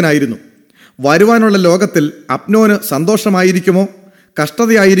പ്രവാചകനായിരുന്നു. വരുവാനുള്ള ലോകത്തിൽ അബ്നോന് സന്തോഷമായിരിക്കുമോ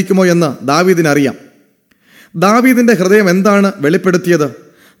കഷ്ടതയായിരിക്കുമോ എന്ന് ദാവീദിനറിയാം. ദാവീദിന്റെ ഹൃദയം എന്താണ് വെളിപ്പെടുത്തിയത്?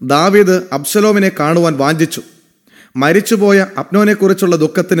 ദാവീദ് അബ്ശലോമിനെ കാണുവാൻ വാഞ്ചിച്ചു. മരിച്ചുപോയ അബ്നോനെക്കുറിച്ചുള്ള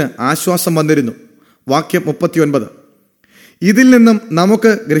ദുഃഖത്തിന് ആശ്വാസം വന്നിരുന്നു. വാക്യം 39. ഇതിൽ നിന്നും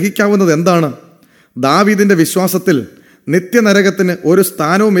നമുക്ക് ഗ്രഹിക്കാവുന്നത് എന്താണ്? ദാവീദിന്റെ വിശ്വാസത്തിൽ നിത്യനരകത്തിന് ഒരു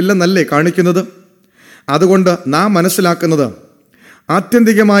സ്ഥാനവുമില്ലെന്നല്ലേ കാണിക്കുന്നത്? അതുകൊണ്ട് നാം മനസ്സിലാക്കുന്നത്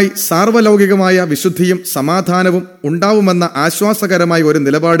ആത്യന്തികമായി സാർവലൗകികമായ വിശുദ്ധിയും സമാധാനവും ഉണ്ടാവുമെന്ന ആശ്വാസകരമായ ഒരു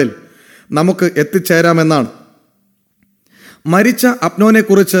നിലപാടിൽ നമുക്ക് എത്തിച്ചേരാമെന്നാണ്. മരിച്ച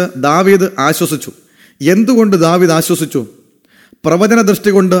അബ്നോനെക്കുറിച്ച് ദാവീദ് ആശ്വസിച്ചു. എന്തുകൊണ്ട് ദാവീദ് ആശ്വസിച്ചു? പ്രവചന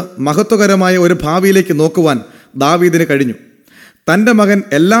ദൃഷ്ടി കൊണ്ട് മഹത്വകരമായ ഒരു ഭാവിയിലേക്ക് നോക്കുവാൻ ദാവീദിന് കഴിഞ്ഞു. തൻ്റെ മകൻ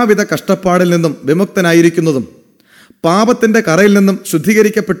എല്ലാവിധ കഷ്ടപ്പാടിൽ നിന്നും വിമുക്തനായിരിക്കുന്നതും പാപത്തിന്റെ കറയിൽ നിന്നും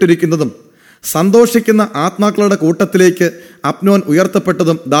ശുദ്ധീകരിക്കപ്പെട്ടിരിക്കുന്നതും സന്തോഷിക്കുന്ന ആത്മാക്കളുടെ കൂട്ടത്തിലേക്ക് അബ്നോൻ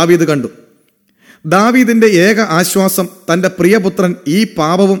ഉയർത്തപ്പെട്ടതും ദാവീദ് കണ്ടു. ദാവീദിന്റെ ഏക ആശ്വാസം തൻ്റെ പ്രിയപുത്രൻ ഈ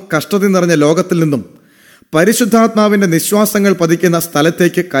പാപവും കഷ്ടത നിറഞ്ഞ ലോകത്തിൽ നിന്നും പരിശുദ്ധാത്മാവിന്റെ നിശ്വാസങ്ങൾ പതിക്കുന്ന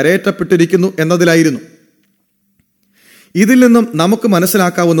സ്ഥലത്തേക്ക് കരയേറ്റപ്പെട്ടിരിക്കുന്നു എന്നതിലായിരുന്നു. ഇതിൽ നിന്നും നമുക്ക്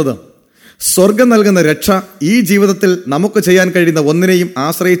മനസ്സിലാക്കാവുന്നത് സ്വർഗം നൽകുന്ന രക്ഷ ഈ ജീവിതത്തിൽ നമുക്ക് ചെയ്യാൻ കഴിയുന്ന ഒന്നിനെയും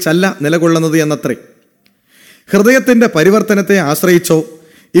ആശ്രയിച്ചല്ല നിലകൊള്ളുന്നത് എന്നത്രേ. ഹൃദയത്തിന്റെ പരിവർത്തനത്തെ ആശ്രയിച്ചോ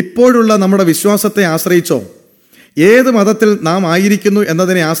ഇപ്പോഴുള്ള നമ്മുടെ വിശ്വാസത്തെ ആശ്രയിച്ചോ ഏത് മതത്തിൽ നാം ആയിരിക്കുന്നു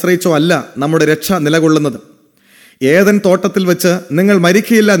എന്നതിനെ ആശ്രയിച്ചോ അല്ല നമ്മുടെ രക്ഷ നിലകൊള്ളുന്നത്. ഏദൻ തോട്ടത്തിൽ വെച്ച് നിങ്ങൾ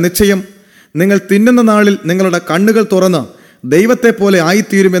മരിക്കയില്ല നിശ്ചയം, നിങ്ങൾ തിന്നുന്ന നാളിൽ നിങ്ങളുടെ കണ്ണുകൾ തുറന്ന് ദൈവത്തെ പോലെ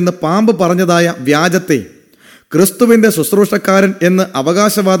ആയിത്തീരുമെന്ന് പാമ്പ് പറഞ്ഞതായ വ്യാജത്തെ ക്രിസ്തുവിന്റെ ശുശ്രൂഷക്കാരൻ എന്ന്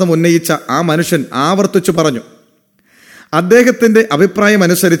അവകാശവാദം ഉന്നയിച്ച ആ മനുഷ്യൻ ആവർത്തിച്ചു പറഞ്ഞു. അദ്ദേഹത്തിന്റെ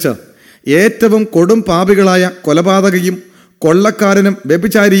അഭിപ്രായമനുസരിച്ച് ഏറ്റവും കൊടും പാപികളായ കൊലപാതകയും കൊള്ളക്കാരനും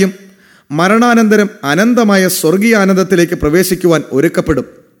വ്യഭിചാരിയും മരണാനന്തരം അനന്തമായ സ്വർഗീയ ആനന്ദത്തിലേക്ക് പ്രവേശിക്കുവാൻ ഒരുക്കപ്പെടും.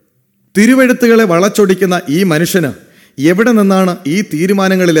 തിരുവെഴുത്തുകളെ വളച്ചൊടിക്കുന്ന ഈ മനുഷ്യന് എവിടെ നിന്നാണ് ഈ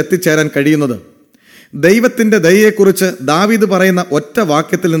തീരുമാനങ്ങളിൽ എത്തിച്ചേരാൻ കഴിയുന്നത്? ദൈവത്തിന്റെ ദയയെക്കുറിച്ച് ദാവീദ് പറയുന്ന ഒറ്റ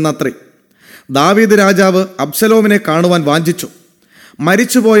വാക്യത്തിൽ നിന്നത്രേ. ദാവീദ് രാജാവ് അബ്ശലോമിനെ കാണുവാൻ വാഞ്ചിച്ചു.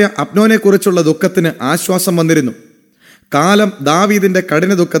 മരിച്ചുപോയ അബ്നോനെക്കുറിച്ചുള്ള ദുഃഖത്തിന് ആശ്വാസം വന്നിരുന്നു. കാലം ദാവീദിന്റെ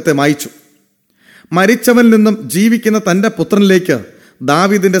കഠിന ദുഃഖത്തെ മായ്ച്ചു. മരിച്ചവനിൽ നിന്നും ജീവിക്കുന്ന തൻ്റെ പുത്രനിലേക്ക്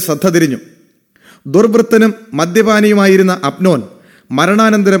ദാവീദിന്റെ ശ്രദ്ധ തിരിഞ്ഞു. ദുർവൃത്തനും മദ്യപാനിയുമായിരുന്ന അബ്നോൻ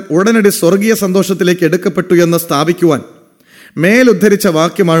മരണാനന്തരം ഉടനടി സ്വർഗീയ സന്തോഷത്തിലേക്ക് എടുക്കപ്പെട്ടു എന്ന് സ്ഥാപിക്കുവാൻ മേലുദ്ധരിച്ച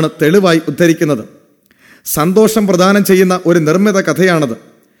വാക്യമാണ് തെളിവായി ഉദ്ധരിക്കുന്നത്. സന്തോഷം പ്രദാനം ചെയ്യുന്ന ഒരു നിർമ്മിത കഥയാണത്.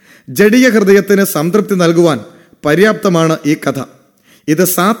 ജഡിക ഹൃദയത്തിന് സംതൃപ്തി നൽകുവാൻ പര്യാപ്തമാണ് ഈ കഥ. ഇത്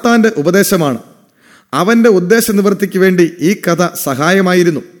സാത്താന്റെ ഉപദേശമാണ്. അവന്റെ ഉദ്ദേശ നിവൃത്തിക്ക് വേണ്ടി ഈ കഥ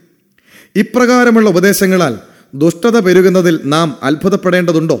സഹായമായിരുന്നു. ഇപ്രകാരമുള്ള ഉപദേശങ്ങളാൽ ദുഷ്ടത പെരുകുന്നതിൽ നാം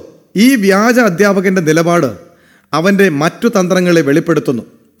അത്ഭുതപ്പെടേണ്ടതുണ്ടോ? ഈ വ്യാജ അധ്യാപകന്റെ നിലപാട് അവന്റെ മറ്റു തന്ത്രങ്ങളെ വെളിപ്പെടുത്തുന്നു.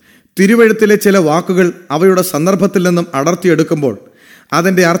 തിരുവെഴുത്തിലെ ചില വാക്കുകൾ അവയുടെ സന്ദർഭത്തിൽ നിന്നും അടർത്തിയെടുക്കുമ്പോൾ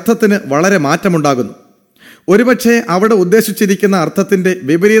അതിൻ്റെ അർത്ഥത്തിന് വളരെ മാറ്റമുണ്ടാകുന്നു. ഒരുപക്ഷെ അവിടെ ഉദ്ദേശിച്ചിരിക്കുന്ന അർത്ഥത്തിൻ്റെ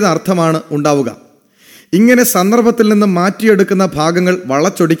വിപരീത അർത്ഥമാണ് ഉണ്ടാവുക. ഇങ്ങനെ സന്ദർഭത്തിൽ നിന്നും മാറ്റിയെടുക്കുന്ന ഭാഗങ്ങൾ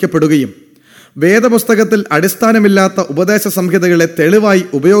വളച്ചൊടിക്കപ്പെടുകയും വേദപുസ്തകത്തിൽ അടിസ്ഥാനമില്ലാത്ത ഉപദേശ സംഹിതകളെ തെളിവായി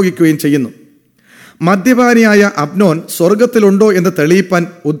ഉപയോഗിക്കുകയും ചെയ്യുന്നു. മദ്യപാനിയായ അബ്നോൻ സ്വർഗത്തിലുണ്ടോ എന്ന് തെളിയിപ്പാൻ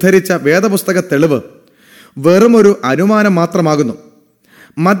ഉദ്ധരിച്ച വേദപുസ്തക തെളിവ് വെറുമൊരു അനുമാനം മാത്രമാകുന്നു.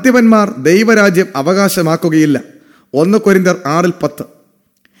 മദ്യപന്മാർ ദൈവരാജ്യം അവകാശമാക്കുകയില്ല. 1 കൊരിന്ത്യർ 6:10.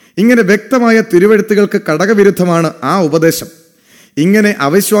 ഇങ്ങനെ വ്യക്തമായ തിരുവെഴുത്തുകൾക്ക് കടകവിരുദ്ധമാണ് ആ ഉപദേശം. ഇങ്ങനെ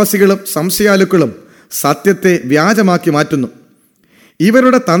അവിശ്വാസികളും സംശയാലുക്കളും സത്യത്തെ വ്യാജമാക്കി മാറ്റുന്നു.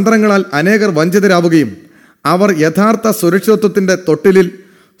 ഇവരുടെ തന്ത്രങ്ങളാൽ അനേകർ വഞ്ചിതരാവുകയും അവർ യഥാർത്ഥ സുരക്ഷിതത്വത്തിൻ്റെ തൊട്ടിലിൽ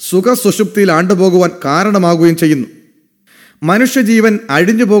സുഖസുഷുപ്തിയിൽ ആണ്ടുപോകുവാൻ കാരണമാകുകയും ചെയ്യുന്നു. മനുഷ്യജീവൻ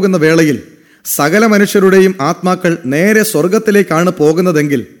അഴിഞ്ഞു പോകുന്ന വേളയിൽ സകല മനുഷ്യരുടെയും ആത്മാക്കൾ നേരെ സ്വർഗത്തിലേക്കാണ്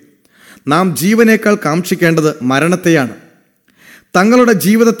പോകുന്നതെങ്കിൽ നാം ജീവനേക്കാൾ കാക്ഷിക്കേണ്ടത് മരണത്തെയാണ്. തങ്ങളുടെ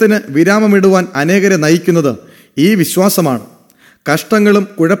ജീവിതത്തിന് വിരാമമിടുവാൻ അനേകരെ നയിക്കുന്നത് ഈ വിശ്വാസമാണ്. കഷ്ടങ്ങളും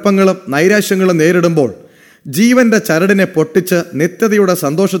കുഴപ്പങ്ങളും നൈരാശ്യങ്ങളും നേരിടുമ്പോൾ ജീവന്റെ ചരടിനെ പൊട്ടിച്ച് നിത്യതയുടെ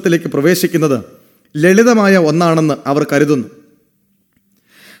സന്തോഷത്തിലേക്ക് പ്രവേശിക്കുന്നത് ലളിതമായ ഒന്നാണെന്ന് അവർ കരുതുന്നു.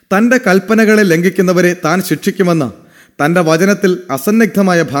 തൻ്റെ കൽപ്പനകളെ ലംഘിക്കുന്നവരെ താൻ ശിക്ഷിക്കുമെന്ന് തൻ്റെ വചനത്തിൽ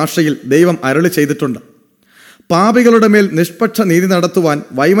അസന്നിഗ്ധമായ ഭാഷയിൽ ദൈവം അരുളി ചെയ്തിട്ടുണ്ട്. പാപികളുടെ മേൽ നിഷ്പക്ഷ നീതി നടത്തുവാൻ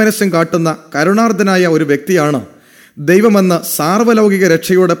വൈമനസ്യം കാട്ടുന്ന കരുണാർദ്ദനായ ഒരു വ്യക്തിയാണ് ദൈവമെന്ന് സാർവലൗകിക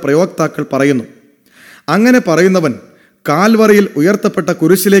രക്ഷയുടെ പ്രയോക്താക്കൾ പറയുന്നു. അങ്ങനെ പറയുന്നവൻ കാൽവറിയിൽ ഉയർത്തപ്പെട്ട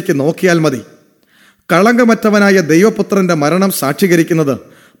കുരിശിലേക്ക് നോക്കിയാൽ മതി. കളങ്കമറ്റവനായ ദൈവപുത്രന്റെ മരണം സാക്ഷീകരിക്കുന്നത്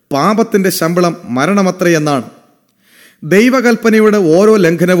പാപത്തിന്റെ ശമ്പളം മരണമത്രയെന്നാണ്. ദൈവകൽപ്പനയുടെ ഓരോ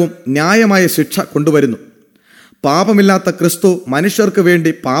ലംഘനവും ന്യായമായ ശിക്ഷ കൊണ്ടുവരുന്നു. പാപമില്ലാത്ത ക്രിസ്തു മനുഷ്യർക്ക്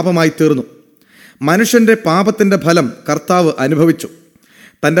വേണ്ടി പാപമായി തീർന്നു. മനുഷ്യന്റെ പാപത്തിന്റെ ഫലം കർത്താവ് അനുഭവിച്ചു.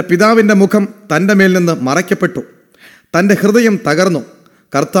 തൻ്റെ പിതാവിൻ്റെ മുഖം തൻ്റെ മേൽ നിന്ന് മറയ്ക്കപ്പെട്ടു. തൻ്റെ ഹൃദയം തകർന്നു.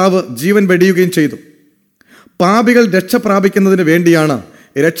 കർത്താവ് ജീവൻ വെടിയുകയും ചെയ്തു. പാപികൾ രക്ഷ പ്രാപിക്കുന്നതിന് വേണ്ടിയാണ്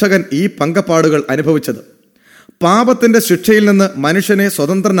രക്ഷകൻ ഈ പങ്കപ്പാടുകൾ അനുഭവിച്ചത്. പാപത്തിൻ്റെ ശിക്ഷയിൽ നിന്ന് മനുഷ്യനെ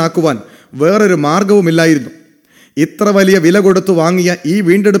സ്വതന്ത്രനാക്കുവാൻ വേറൊരു മാർഗവുമില്ലായിരുന്നു. ഇത്ര വലിയ വില കൊടുത്തു വാങ്ങിയ ഈ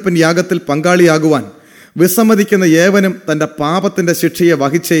വീണ്ടെടുപ്പിൻ യാഗത്തിൽ പങ്കാളിയാകുവാൻ വിസമ്മതിക്കുന്ന ഏവനും തൻ്റെ പാപത്തിൻ്റെ ശിക്ഷയെ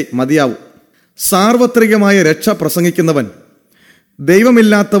വഹിച്ചേ മതിയാവൂ. സാർവത്രികമായ രക്ഷ പ്രസംഗിക്കുന്നവൻ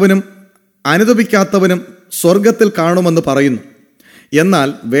ദൈവമില്ലാത്തവനും അനുദപിക്കാത്തവനും സ്വർഗത്തിൽ കാണുമെന്ന് പറയുന്നു. എന്നാൽ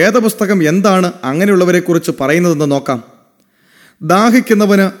വേദപുസ്തകം എന്താണ് അങ്ങനെയുള്ളവരെക്കുറിച്ച് പറയുന്നതെന്ന് നോക്കാം.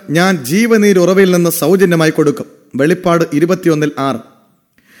 ദാഹിക്കുന്നവന് ഞാൻ ജീവനീരുറവയിൽ നിന്ന് സൗജന്യമായി കൊടുക്കും. വെളിപ്പാട് 21:6.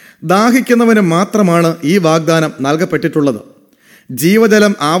 ദാഹിക്കുന്നവന് മാത്രമാണ് ഈ വാഗ്ദാനം നൽകപ്പെട്ടിട്ടുള്ളത്.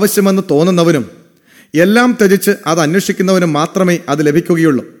 ജീവജലം ആവശ്യമെന്ന് തോന്നുന്നവനും എല്ലാം ത്യജിച്ച് അത് അന്വേഷിക്കുന്നവനും മാത്രമേ അത്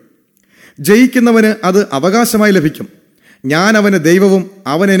ലഭിക്കുകയുള്ളൂ. ജയിക്കുന്നവന് അത് അവകാശമായി ലഭിക്കും. ഞാൻ അവന് ദൈവവും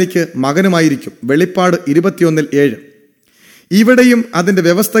അവൻ എനിക്ക് മകനുമായിരിക്കും. വെളിപ്പാട് 21:7. ഇവിടെയും അതിൻ്റെ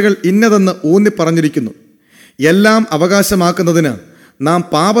വ്യവസ്ഥകൾ ഇന്നതെന്ന് ഊന്നി പറഞ്ഞിരിക്കുന്നു. എല്ലാം അവകാശമാക്കുന്നതിന് നാം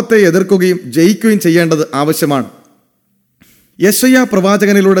പാപത്തെ എതിർക്കുകയും ജയിക്കുകയും ചെയ്യേണ്ടത് ആവശ്യമാണ്. യെശയ്യാ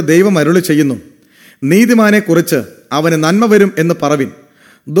പ്രവാചകനിലൂടെ ദൈവം അരുളി ചെയ്യുന്നു, നീതിമാനെക്കുറിച്ച് അവന് നന്മ വരും എന്ന് പറവിൻ.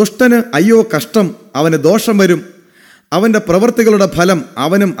 ദുഷ്ടന് അയ്യോ കഷ്ടം, അവന് ദോഷം വരും. അവൻ്റെ പ്രവൃത്തികളുടെ ഫലം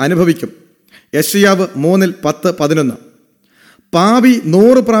അവനും അനുഭവിക്കും. യെശയ്യാവ് 3:10-11. പാപി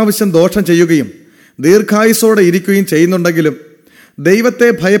 100 പ്രാവശ്യം ദോഷം ചെയ്യുകയും ദീർഘായുസോടെ ഇരിക്കുകയും ചെയ്യുന്നുണ്ടെങ്കിലും ദൈവത്തെ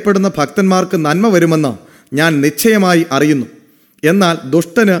ഭയപ്പെടുന്ന ഭക്തന്മാർക്ക് നന്മ വരുമെന്ന് ഞാൻ നിശ്ചയമായി അറിയുന്നു. എന്നാൽ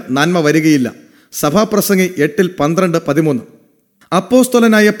ദുഷ്ടന് നന്മ വരികയില്ല. സഭാപ്രസംഗി 8:12-13.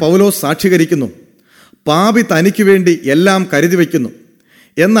 അപ്പോസ്തലനായ പൗലോസ് സാക്ഷീകരിക്കുന്നു, പാപി തനിക്ക് വേണ്ടി എല്ലാം കരുതി വയ്ക്കുന്നു.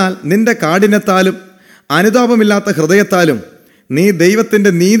 എന്നാൽ നിന്റെ കാഠിന്യത്താലും അനുതാപമില്ലാത്ത ഹൃദയത്താലും നീ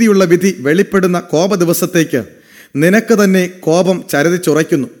ദൈവത്തിൻ്റെ നീതിയുള്ള വിധി വെളിപ്പെടുന്ന കോപ ദിവസത്തേക്ക് നിനക്ക് തന്നെ കോപം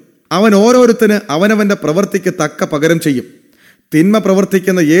ചരതിച്ചുറയ്ക്കുന്നു. അവൻ ഓരോരുത്തന് അവനവൻ്റെ പ്രവൃത്തിക്ക് തക്ക പകരം ചെയ്യും. തിന്മ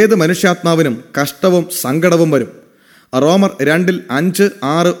പ്രവർത്തിക്കുന്ന ഏത് മനുഷ്യാത്മാവിനും കഷ്ടവും സങ്കടവും വരും. റോമർ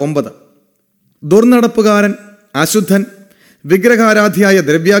 2:5-6-9. ദുർനടപ്പുകാരൻ, അശുദ്ധൻ, വിഗ്രഹാരാധിയായ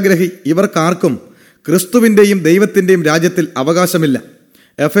ദ്രവ്യാഗ്രഹി ഇവർക്കാർക്കും ക്രിസ്തുവിൻ്റെയും ദൈവത്തിൻ്റെയും രാജ്യത്തിൽ അവകാശമില്ല.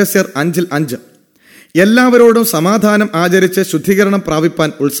 എഫെസ്യർ 5:5. എല്ലാവരോടും സമാധാനം ആചരിച്ച് ശുദ്ധീകരണം പ്രാപിപ്പാൻ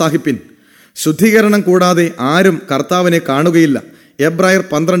ഉത്സാഹിപ്പിൻ. ശുദ്ധീകരണം കൂടാതെ ആരും കർത്താവിനെ കാണുകയില്ല. എബ്രായർ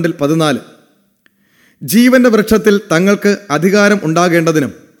 12:14. ജീവന്റെ വൃക്ഷത്തിൽ തങ്ങൾക്ക് അധികാരം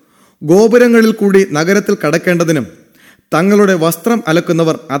ഉണ്ടാകേണ്ടതിനും ഗോപുരങ്ങളിൽ കൂടി നഗരത്തിൽ കടക്കേണ്ടതിനും തങ്ങളുടെ വസ്ത്രം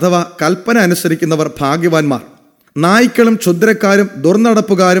അലക്കുന്നവർ അഥവാ കൽപ്പന അനുസരിക്കുന്നവർ ഭാഗ്യവാന്മാർ. നായ്ക്കളും ക്ഷുദ്രക്കാരും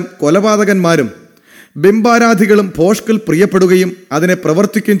ദുർനടപ്പുകാരും കൊലപാതകന്മാരും ബിംബാരാധികളും ഭോഷ്കിൽ പ്രിയപ്പെടുകയും അതിനെ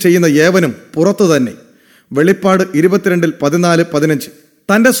പ്രവർത്തിക്കുകയും ചെയ്യുന്ന ഏവനും പുറത്തു തന്നെ. വെളിപ്പാട് 22:14-15.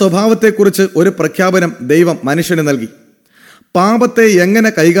 തൻ്റെ സ്വഭാവത്തെക്കുറിച്ച് ഒരു പ്രഖ്യാപനം ദൈവം മനുഷ്യന് നൽകി. പാപത്തെ എങ്ങനെ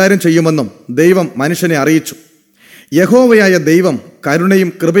കൈകാര്യം ചെയ്യുമെന്നും ദൈവം മനുഷ്യനെ അറിയിച്ചു. യഹോവയായ ദൈവം കരുണയും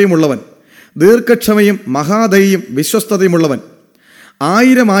കൃപയുമുള്ളവൻ, ദീർഘക്ഷമയും മഹാദയയും വിശ്വസ്തതയുമുള്ളവൻ,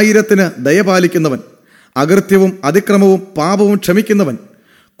 ആയിരത്തിന് ദയപാലിക്കുന്നവൻ, അകൃത്യവും അതിക്രമവും പാപവും ക്ഷമിക്കുന്നവൻ,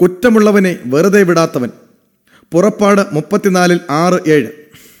 കുറ്റമുള്ളവനെ വെറുതെ വിടാത്തവൻ. പുറപ്പാട് 34:6-7.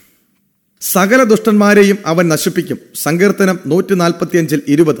 സകല ദുഷ്ടന്മാരെയും അവൻ നശിപ്പിക്കും. സങ്കീർത്തനം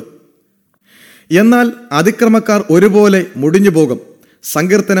 145:20. എന്നാൽ അതിക്രമക്കാർ ഒരുപോലെ മുടിഞ്ഞുപോകും.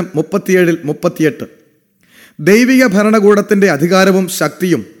 സങ്കീർത്തനം 37:38. ദൈവിക ഭരണകൂടത്തിന്റെ അധികാരവും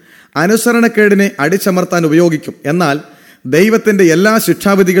ശക്തിയും അനുസരണക്കേടിനെ അടിച്ചമർത്താൻ ഉപയോഗിക്കും. എന്നാൽ ദൈവത്തിന്റെ എല്ലാ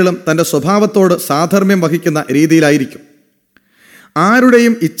ശിക്ഷാവിധികളും തന്റെ സ്വഭാവത്തോട് സാധർമ്മ്യം വഹിക്കുന്ന രീതിയിലായിരിക്കും.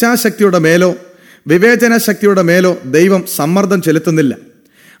 ആരുടെയും ഇച്ഛാശക്തിയുടെ മേലോ വിവേചന ശക്തിയുടെ മേലോ ദൈവം സമ്മർദ്ദം ചെലുത്തുന്നില്ല.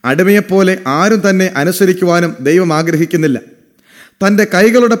 അടിമയെപ്പോലെ ആരും തന്നെ അനുസരിക്കുവാനും ദൈവം ആഗ്രഹിക്കുന്നില്ല. തൻ്റെ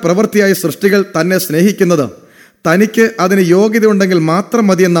കൈകളുടെ പ്രവൃത്തിയായ സൃഷ്ടികൾ തന്നെ സ്നേഹിക്കുന്നത് തനിക്ക് അതിന് യോഗ്യതയുണ്ടെങ്കിൽ മാത്രം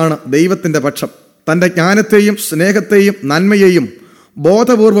മതിയെന്നാണ് ദൈവത്തിൻ്റെ പക്ഷം. തൻ്റെ ജ്ഞാനത്തെയും സ്നേഹത്തെയും നന്മയെയും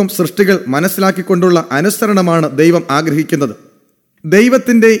ബോധപൂർവം സൃഷ്ടികൾ മനസ്സിലാക്കിക്കൊണ്ടുള്ള അനുസരണമാണ് ദൈവം ആഗ്രഹിക്കുന്നത്.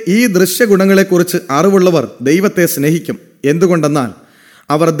 ദൈവത്തിൻ്റെ ഈ ദൃശ്യഗുണങ്ങളെക്കുറിച്ച് അറിവുള്ളവർ ദൈവത്തെ സ്നേഹിക്കും. എന്തുകൊണ്ടെന്നാൽ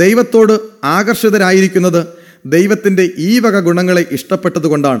അവർ ദൈവത്തോട് ആകർഷിതരായിരിക്കുന്നത് ദൈവത്തിൻ്റെ ഈ വക ഗുണങ്ങളെ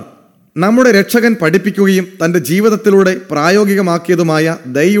ഇഷ്ടപ്പെട്ടതുകൊണ്ടാണ്. നമ്മുടെ രക്ഷകൻ പഠിപ്പിക്കുകയും തൻ്റെ ജീവിതത്തിലൂടെ പ്രായോഗികമാക്കിയതുമായ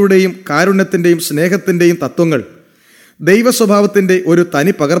ദയയുടെയും കാരുണ്യത്തിൻ്റെയും സ്നേഹത്തിൻ്റെയും തത്വങ്ങൾ ദൈവസ്വഭാവത്തിൻ്റെ ഒരു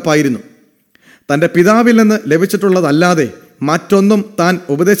തനി പകർപ്പായിരുന്നു. തൻ്റെ പിതാവിൽ നിന്ന് ലഭിച്ചിട്ടുള്ളതല്ലാതെ മറ്റൊന്നും താൻ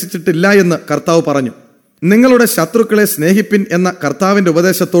ഉപദേശിച്ചിട്ടില്ല എന്ന് കർത്താവ് പറഞ്ഞു. നിങ്ങളുടെ ശത്രുക്കളെ സ്നേഹിപ്പിൻ എന്ന കർത്താവിൻ്റെ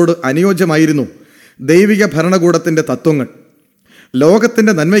ഉപദേശത്തോട് അനുയോജ്യമായിരുന്നു ദൈവിക ഭരണകൂടത്തിൻ്റെ തത്വങ്ങൾ.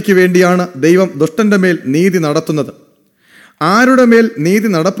 ലോകത്തിൻ്റെ നന്മയ്ക്ക് വേണ്ടിയാണ് ദൈവം ദുഷ്ടന്റെ മേൽ നീതി നടത്തുന്നത്. ആരുടെ മേൽ നീതി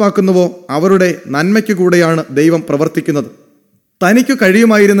നടപ്പാക്കുന്നുവോ അവരുടെ നന്മയ്ക്ക് കൂടെയാണ് ദൈവം പ്രവർത്തിക്കുന്നത്. തനിക്ക്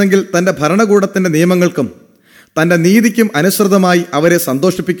കഴിയുമായിരുന്നെങ്കിൽ തൻ്റെ ഭരണകൂടത്തിൻ്റെ നിയമങ്ങൾക്കും തൻ്റെ നീതിക്കും അനുസൃതമായി അവരെ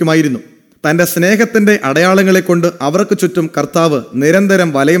സന്തോഷിപ്പിക്കുമായിരുന്നു. തൻ്റെ സ്നേഹത്തിൻ്റെ അടയാളങ്ങളെ കൊണ്ട് അവർക്ക് ചുറ്റും കർത്താവ് നിരന്തരം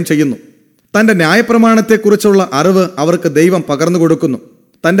വലയം ചെയ്യുന്നു. തൻ്റെ ന്യായപ്രമാണത്തെക്കുറിച്ചുള്ള അറിവ് അവർക്ക് ദൈവം പകർന്നു കൊടുക്കുന്നു.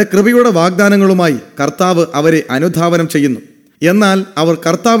 തൻ്റെ കൃപയുടെ വാഗ്ദാനങ്ങളുമായി കർത്താവ് അവരെ അനുധാവനം ചെയ്യുന്നു. എന്നാൽ അവർ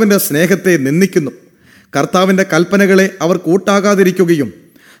കർത്താവിൻ്റെ സ്നേഹത്തെ നിന്ദിക്കുന്നു. കർത്താവിൻ്റെ കൽപ്പനകളെ അവർ കൂട്ടാകാതിരിക്കുകയും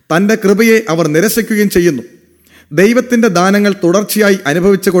തൻ്റെ കൃപയെ അവർ നിരസിക്കുകയും ചെയ്യുന്നു. ദൈവത്തിൻ്റെ ദാനങ്ങൾ തുടർച്ചയായി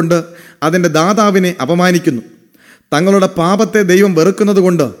അനുഭവിച്ചുകൊണ്ട് അതിൻ്റെ ദാതാവിനെ അപമാനിക്കുന്നു. തങ്ങളുടെ പാപത്തെ ദൈവം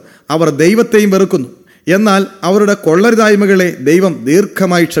വെറുക്കുന്നതുകൊണ്ട് അവർ ദൈവത്തെയും വെറുക്കുന്നു. എന്നാൽ അവരുടെ കൊള്ളരുതായ്മകളെ ദൈവം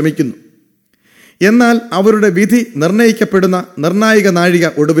ദീർഘമായി ക്ഷമിക്കുന്നു. എന്നാൽ അവരുടെ വിധി നിർണയിക്കപ്പെടുന്ന നിർണായക നാഴിക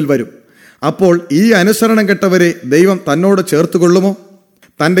ഒടുവിൽ വരും. അപ്പോൾ ഈ അനുസരണം കെട്ടവരെ ദൈവം തന്നോട് ചേർത്തുകൊള്ളുമോ?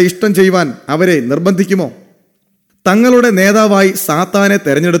 തൻ്റെ ഇഷ്ടം ചെയ്യുവാൻ അവരെ നിർബന്ധിക്കുമോ? തങ്ങളുടെ നേതാവായി സാത്താനെ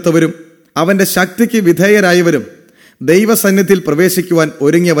തെരഞ്ഞെടുത്തവരും അവൻ്റെ ശക്തിക്ക് വിധേയരായവരും ദൈവസന്നിധിയിൽ പ്രവേശിക്കുവാൻ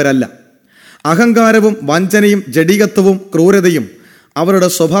ഒരുങ്ങിയവരല്ല. അഹങ്കാരവും വഞ്ചനയും ജഡികത്വവും ക്രൂരതയും അവരുടെ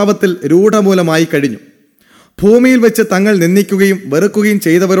സ്വഭാവത്തിൽ രൂഢമൂലമായി കഴിഞ്ഞു. ഭൂമിയിൽ വെച്ച് തങ്ങൾ നിന്ദിക്കുകയും വെറുക്കുകയും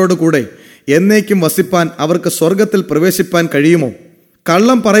ചെയ്തവരോടുകൂടെ എന്നേക്കും വസിപ്പാൻ അവർക്ക് സ്വർഗത്തിൽ പ്രവേശിപ്പാൻ കഴിയുമോ?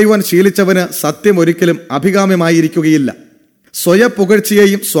 കള്ളം പറയുവാൻ ശീലിച്ചവന് സത്യം ഒരിക്കലും അഭികാമ്യമായിരിക്കുകയില്ല.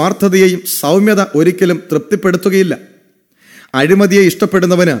 സ്വയപുകഴ്ചയെയും സ്വാർത്ഥതയെയും സൗമ്യത ഒരിക്കലും തൃപ്തിപ്പെടുത്തുകയില്ല. അഴിമതിയെ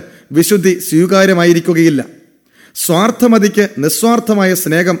ഇഷ്ടപ്പെടുന്നവന് വിശുദ്ധി സ്വീകാര്യമായിരിക്കുകയില്ല. സ്വാർത്ഥമതിക്ക് നിസ്വാർത്ഥമായ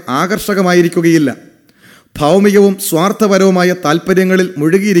സ്നേഹം ആകർഷകമായിരിക്കുകയില്ല. ഭൗമികവും സ്വാർത്ഥപരവുമായ താല്പര്യങ്ങളിൽ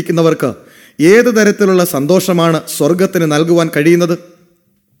മുഴുകിയിരിക്കുന്നവർക്ക് ഏതു തരത്തിലുള്ള സന്തോഷമാണ് സ്വർഗത്തിന് നൽകുവാൻ കഴിയുന്നത്?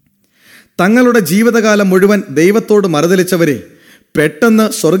 തങ്ങളുടെ ജീവിതകാലം മുഴുവൻ ദൈവത്തോട് മറുതലിച്ചവരെ പെട്ടെന്ന്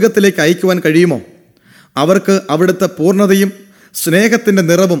സ്വർഗത്തിലേക്ക് അയക്കുവാൻ കഴിയുമോ? അവർക്ക് അവിടുത്തെ പൂർണ്ണതയും സ്നേഹത്തിൻ്റെ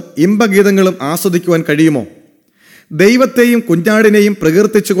നിറവും ഇമ്പഗീതങ്ങളും ആസ്വദിക്കുവാൻ കഴിയുമോ? ദൈവത്തെയും കുഞ്ഞാടിനെയും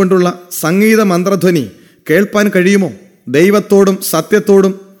പ്രകീർത്തിച്ചുകൊണ്ടുള്ള സംഗീത മന്ത്രധ്വനി കേൾപ്പാൻ കഴിയുമോ? ദൈവത്തോടും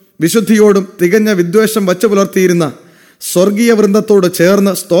സത്യത്തോടും വിശുദ്ധിയോടും തികഞ്ഞ വിദ്വേഷം വച്ചു പുലർത്തിയിരുന്ന സ്വർഗീയ വൃന്ദത്തോട്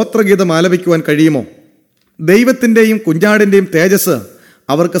ചേർന്ന് സ്തോത്രഗീതം ആലപിക്കുവാൻ കഴിയുമോ? ദൈവത്തിൻ്റെയും കുഞ്ഞാടിൻ്റെയും തേജസ്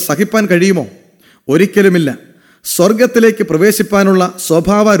അവർക്ക് സഹിപ്പാൻ കഴിയുമോ? ഒരിക്കലുമില്ല. സ്വർഗത്തിലേക്ക് പ്രവേശിപ്പാനുള്ള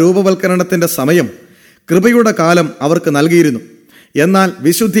സ്വഭാവ രൂപവൽക്കരണത്തിൻ്റെ സമയം, കൃപയുടെ കാലം അവർക്ക് നൽകിയിരുന്നു. എന്നാൽ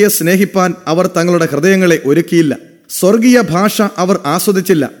വിശുദ്ധിയെ സ്നേഹിപ്പാൻ അവർ തങ്ങളുടെ ഹൃദയങ്ങളെ ഒരുക്കിയില്ല. സ്വർഗീയ ഭാഷ അവർ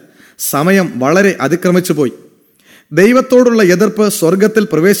ആസ്വദിച്ചില്ല. സമയം വളരെ അതിക്രമിച്ചുപോയി. ദൈവത്തോടുള്ള എതിർപ്പ് സ്വർഗത്തിൽ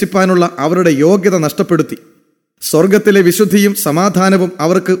പ്രവേശിപ്പാനുള്ള അവരുടെ യോഗ്യത നഷ്ടപ്പെടുത്തി. സ്വർഗത്തിലെ വിശുദ്ധിയും സമാധാനവും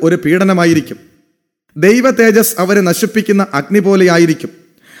അവർക്ക് ഒരു പീഡനമായിരിക്കും. ദൈവ തേജസ് അവരെ നശിപ്പിക്കുന്ന അഗ്നി പോലെയായിരിക്കും.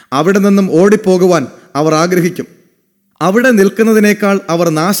 അവിടെ നിന്നും ഓടിപ്പോകുവാൻ അവർ ആഗ്രഹിക്കും. അവിടെ നിൽക്കുന്നതിനേക്കാൾ അവർ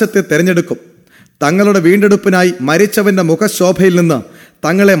നാശത്തെ തെരഞ്ഞെടുക്കും. തങ്ങളുടെ വീണ്ടെടുപ്പിനായി മരിച്ചവന്റെ മുഖശോഭയിൽ നിന്ന്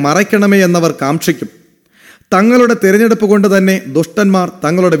തങ്ങളെ മറയ്ക്കണമേ എന്നവർ കാക്ഷിക്കും. തങ്ങളുടെ തിരഞ്ഞെടുപ്പ് കൊണ്ട് തന്നെ ദുഷ്ടന്മാർ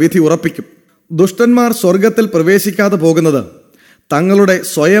തങ്ങളുടെ വിധി ഉറപ്പിക്കും. ദുഷ്ടന്മാർ സ്വർഗത്തിൽ പ്രവേശിക്കാതെ പോകുന്നത് തങ്ങളുടെ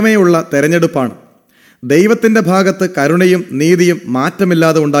സ്വയമേയുള്ള തെരഞ്ഞെടുപ്പാണ്. ദൈവത്തിൻ്റെ ഭാഗത്ത് കരുണയും നീതിയും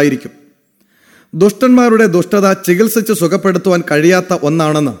മാറ്റമില്ലാതെ ഉണ്ടായിരിക്കും. ദുഷ്ടന്മാരുടെ ദുഷ്ടത ചികിത്സിച്ച് സുഖപ്പെടുത്തുവാൻ കഴിയാത്ത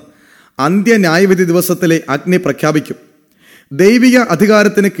ഒന്നാണെന്ന് അന്ത്യ ന്യായവിധി ദിവസത്തിലെ അഗ്നി പ്രഖ്യാപിക്കും. ദൈവിക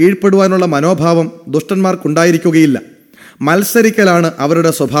അധികാരത്തിന് കീഴ്പ്പെടുവാനുള്ള മനോഭാവം ദുഷ്ടന്മാർക്കുണ്ടായിരിക്കുകയില്ല. മത്സരിക്കലാണ്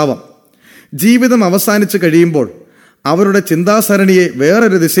അവരുടെ സ്വഭാവം. ജീവിതം അവസാനിച്ചു കഴിയുമ്പോൾ അവരുടെ ചിന്താസരണിയെ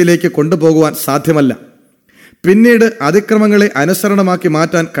വേറൊരു ദിശയിലേക്ക് കൊണ്ടുപോകുവാൻ സാധ്യമല്ല. പിന്നീട് അതിക്രമങ്ങളെ അനുസരണമാക്കി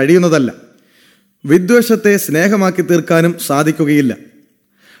മാറ്റാൻ കഴിയുന്നതല്ല. വിദ്വേഷത്തെ സ്നേഹമാക്കി തീർക്കാനും സാധിക്കുകയില്ല.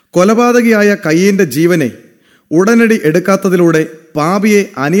 കൊലപാതകിയായ കയീന്റെ ജീവനെ ഉടനടി എടുക്കാത്തതിലൂടെ പാപിയെ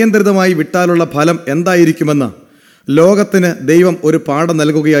അനിയന്ത്രിതമായി വിട്ടാലുള്ള ഫലം എന്തായിരിക്കുമെന്ന് ലോകത്തിന് ദൈവം ഒരു പാഠം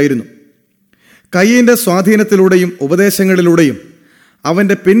നൽകുകയായിരുന്നു. കയീന്റെ സ്വാധീനത്തിലൂടെയും ഉപദേശങ്ങളിലൂടെയും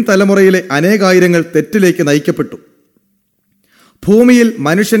അവൻ്റെ പിൻതലമുറയിലെ അനേകായിരങ്ങൾ തെറ്റിലേക്ക് നയിക്കപ്പെട്ടു. ഭൂമിയിൽ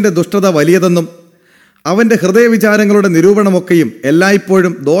മനുഷ്യന്റെ ദുഷ്ടത വലിയതെന്നും അവൻ്റെ ഹൃദയവിചാരങ്ങളുടെ നിരൂപണമൊക്കെയും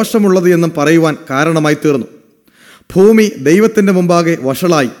എല്ലായ്പ്പോഴും ദോഷമുള്ളത് എന്നും പറയുവാൻ കാരണമായി തീർന്നു. ഭൂമി ദൈവത്തിൻ്റെ മുമ്പാകെ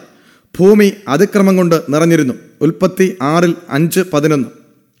വഷളായി. ഭൂമി അതിക്രമം കൊണ്ട് നിറഞ്ഞിരുന്നു. ഉൽപ്പത്തി 6:5-11.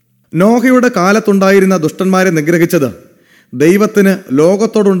 നോഹയുടെ കാലത്തുണ്ടായിരുന്ന ദുഷ്ടന്മാരെ നിഗ്രഹിച്ചത് ദൈവത്തിന്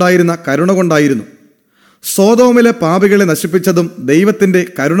ലോകത്തോടുണ്ടായിരുന്ന കരുണ കൊണ്ടായിരുന്നു. സോദോമിലെ പാപികളെ നശിപ്പിച്ചതും ദൈവത്തിൻ്റെ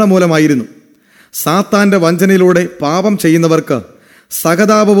കരുണ മൂലമായിരുന്നു. സാത്താന്റെ വഞ്ചനയിലൂടെ പാപം ചെയ്യുന്നവർക്ക്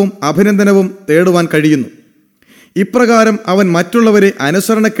സഹതാപവും അഭിനന്ദനവും തേടുവാൻ കഴിയുന്നു. ഇപ്രകാരം അവൻ മറ്റുള്ളവരെ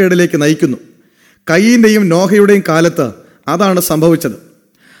അനുസരണക്കേടിലേക്ക് നയിക്കുന്നു. കയീന്റെയും നോഹയുടെയും കാലത്ത് അതാണ് സംഭവിച്ചത്.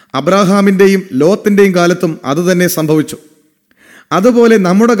 അബ്രാഹാമിൻ്റെയും ലോത്തിൻ്റെയും കാലത്തും അതുതന്നെ സംഭവിച്ചു. അതുപോലെ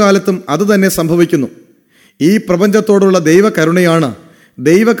നമ്മുടെ കാലത്തും അതുതന്നെ സംഭവിക്കുന്നു. ഈ പ്രപഞ്ചത്തോടുള്ള ദൈവകരുണയാണ്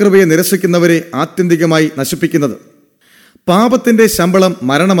ദൈവകൃപയെ നിരസിക്കുന്നവരെ ആത്യന്തികമായി നശിപ്പിക്കുന്നത്. പാപത്തിൻ്റെ ശമ്പളം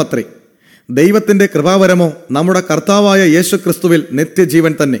മരണമത്രേ. ദൈവത്തിൻ്റെ കൃപാവരമോ നമ്മുടെ കർത്താവായ യേശുക്രിസ്തുവിൽ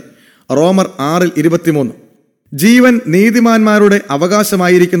നിത്യജീവൻ തന്നെ. റോമർ 6:23. ജീവൻ നീതിമാന്മാരുടെ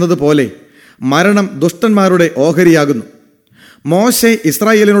അവകാശമായിരിക്കുന്നത് പോലെ മരണം ദുഷ്ടന്മാരുടെ ഓഹരിയാകുന്നു. മോശെ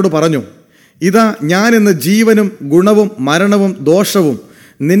ഇസ്രായേലിനോട് പറഞ്ഞു, ഇതാ ഞാനിന്ന് ജീവനും ഗുണവും മരണവും ദോഷവും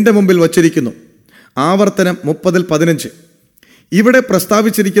നിന്റെ മുമ്പിൽ വച്ചിരിക്കുന്നു. ആവർത്തനം 30:15. ഇവിടെ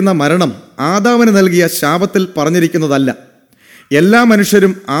പ്രസ്താവിച്ചിരിക്കുന്ന മരണം ആദാമിന് നൽകിയ ശാപത്തിൽ പറഞ്ഞിരിക്കുന്നതല്ല. എല്ലാ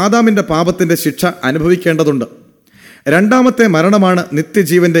മനുഷ്യരും ആദാമിൻ്റെ പാപത്തിൻ്റെ ശിക്ഷ അനുഭവിക്കേണ്ടതുണ്ട്. രണ്ടാമത്തെ മരണമാണ്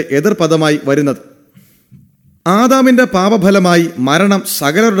നിത്യജീവന്റെ എതിർപദമായി വരുന്നത്. ആദാമിൻ്റെ പാപഫലമായി മരണം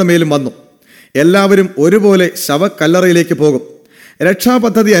സകലരുടെ മേലും വന്നു. എല്ലാവരും ഒരുപോലെ ശവക്കല്ലറയിലേക്ക് പോകും.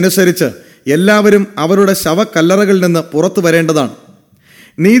 രക്ഷാപദ്ധതി അനുസരിച്ച് എല്ലാവരും അവരുടെ ശവക്കല്ലറകളിൽ നിന്ന് പുറത്തു വരേണ്ടതാണ്.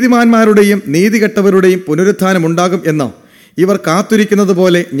 നീതിമാന്മാരുടെയും നീതികെട്ടവരുടെയും പുനരുത്ഥാനമുണ്ടാകും എന്ന് ഇവർ കാത്തിരിക്കുന്നത്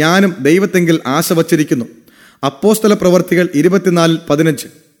പോലെ ഞാനും ദൈവത്തെങ്കിൽ ആശ വച്ചിരിക്കുന്നു. അപ്പോസ്തല പ്രവർത്തികൾ 24:15.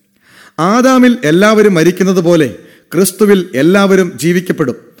 ആദാമിൽ എല്ലാവരും മരിക്കുന്നത് പോലെ ക്രിസ്തുവിൽ എല്ലാവരും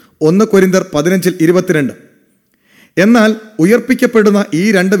ജീവിക്കപ്പെടും. 1 കൊരിന്ത്യർ 15:22. എന്നാൽ ഉയർപ്പിക്കപ്പെടുന്ന ഈ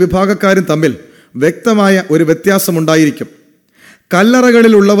രണ്ട് വിഭാഗക്കാരും തമ്മിൽ വ്യക്തമായ ഒരു വ്യത്യാസമുണ്ടായിരിക്കും.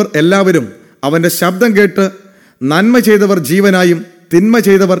 കല്ലറകളിലുള്ളവർ എല്ലാവരും അവൻ്റെ ശബ്ദം കേട്ട് നന്മ ചെയ്തവർ ജീവനായും തിന്മ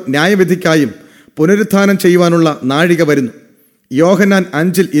ചെയ്തവർ ന്യായവിധിക്കായും പുനരുത്ഥാനം ചെയ്യുവാനുള്ള നാഴിക വരുന്നു. യോഹന്നാൻ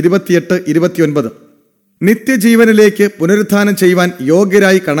 5:28-29. നിത്യജീവനിലേക്ക് പുനരുത്ഥാനം ചെയ്യുവാൻ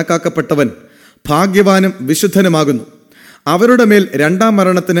യോഗ്യരായി കണക്കാക്കപ്പെട്ടവൻ ഭാഗ്യവാനും വിശുദ്ധനുമാകുന്നു. അവരുടെ മേൽ രണ്ടാം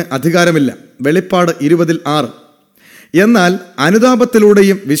മരണത്തിന് അധികാരമില്ല. വെളിപ്പാട് 20:6. എന്നാൽ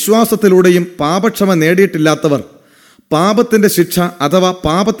അനുതാപത്തിലൂടെയും വിശ്വാസത്തിലൂടെയും പാപക്ഷമ നേടിയിട്ടില്ലാത്തവർ പാപത്തിൻ്റെ ശിക്ഷ അഥവാ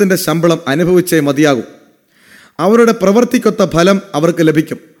പാപത്തിൻ്റെ ശമ്പളം അനുഭവിച്ചേ മതിയാകും. അവരുടെ പ്രവൃത്തിക്കൊത്ത ഫലം അവർക്ക്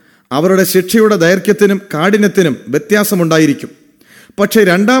ലഭിക്കും. അവരുടെ ശിക്ഷയുടെ ദൈർഘ്യത്തിനും കാഠിന്യത്തിനും വ്യത്യാസമുണ്ടായിരിക്കും. പക്ഷേ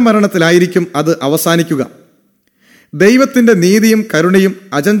രണ്ടാം മരണത്തിലായിരിക്കും അത് അവസാനിക്കുക. ദൈവത്തിൻ്റെ നീതിയും കരുണയും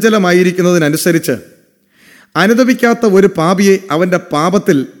അചഞ്ചലമായിരിക്കുന്നതിനനുസരിച്ച് അനുദപിക്കാത്ത ഒരു പാപിയെ അവൻ്റെ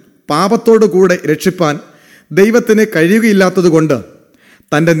പാപത്തോടു കൂടെ രക്ഷിപ്പാൻ ദൈവത്തിന് കഴിയുകയില്ലാത്തതുകൊണ്ട്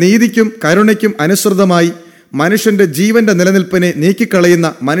തൻ്റെ നീതിക്കും കരുണയ്ക്കും അനുസൃതമായി മനുഷ്യൻ്റെ ജീവന്റെ നിലനിൽപ്പിനെ നീക്കിക്കളയുന്ന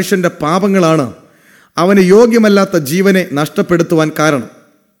മനുഷ്യൻ്റെ പാപങ്ങളാണ് അവന് യോഗ്യമല്ലാത്ത ജീവനെ നഷ്ടപ്പെടുത്തുവാൻ കാരണം.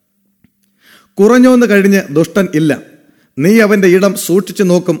 കുറഞ്ഞോന്ന് കഴിഞ്ഞ് ദുഷ്ടൻ ഇല്ല. നീ അവൻ്റെ ഇടം സൂക്ഷിച്ചു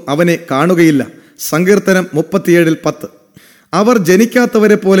നോക്കും, അവനെ കാണുകയില്ല. സങ്കീർത്തനം 37:10. അവർ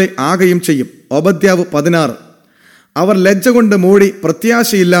ജനിക്കാത്തവരെ പോലെ ആകയും ചെയ്യും. ഓബദ്യാവ് 16. അവർ ലജ്ജ കൊണ്ട് മൂടി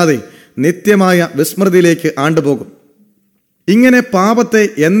പ്രത്യാശയില്ലാതെ നിത്യമായ വിസ്മൃതിയിലേക്ക് ആണ്ടുപോകും. ഇങ്ങനെ പാപത്തെ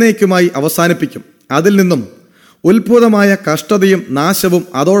എന്നേക്കുമായി അവസാനിപ്പിക്കും. അതിൽ നിന്നും ഉത്ഭൂതമായ കഷ്ടതയും നാശവും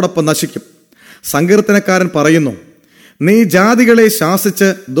അതോടൊപ്പം നശിക്കും. സങ്കീർത്തനക്കാരൻ പറയുന്നു, നീ ജാതികളെ ശാസിച്ച്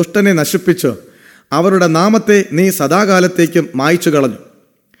ദുഷ്ടനെ നശിപ്പിച്ച് അവരുടെ നാമത്തെ നീ സദാകാലത്തേക്കും മായ്ച്ചു കളഞ്ഞു.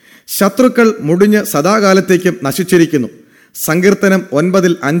 ശത്രുക്കൾ മുടിഞ്ഞ് സദാകാലത്തേക്കും നശിച്ചിരിക്കുന്നു. സങ്കീർത്തനം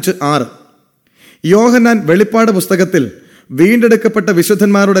 9:5-6. യോഹന്നാൻ വെളിപ്പാട് പുസ്തകത്തിൽ വീണ്ടെടുക്കപ്പെട്ട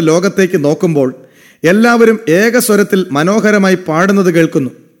വിശുദ്ധന്മാരുടെ ലോകത്തേക്ക് നോക്കുമ്പോൾ എല്ലാവരും ഏകസ്വരത്തിൽ മനോഹരമായി പാടുന്നത്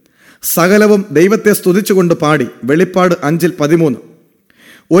കേൾക്കുന്നു. സകലവും ദൈവത്തെ സ്തുതിച്ചുകൊണ്ട് പാടി. വെളിപ്പാട് 5:13.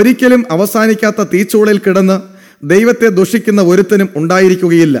 ഒരിക്കലും അവസാനിക്കാത്ത തീച്ചൂളയിൽ കിടന്ന് ദൈവത്തെ ദുഷിക്കുന്ന ഒരുത്തനും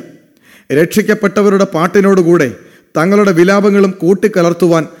ഉണ്ടായിരിക്കുകയില്ല. രക്ഷിക്കപ്പെട്ടവരുടെ പാട്ടിനോടുകൂടെ തങ്ങളുടെ വിലാപങ്ങളും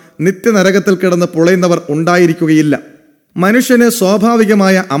കൂട്ടിക്കലർത്തുവാൻ നിത്യനരകത്തിൽ കിടന്ന് പുളയുന്നവർ ഉണ്ടായിരിക്കുകയില്ല. മനുഷ്യന്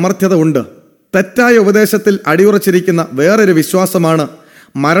സ്വാഭാവികമായ അമർത്യത ഉണ്ട്. തെറ്റായ ഉപദേശത്തിൽ അടിയുറച്ചിരിക്കുന്ന വേറൊരു വിശ്വാസമാണ്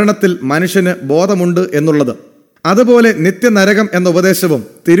മരണത്തിൽ മനുഷ്യന് ബോധമുണ്ട് എന്നുള്ളത്. അതുപോലെ നിത്യനരകം എന്ന ഉപദേശവും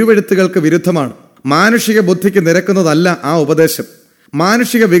തിരുവെഴുത്തുകൾക്ക് വിരുദ്ധമാണ്. മാനുഷിക ബുദ്ധിക്ക് നിരക്കുന്നതല്ല ആ ഉപദേശം.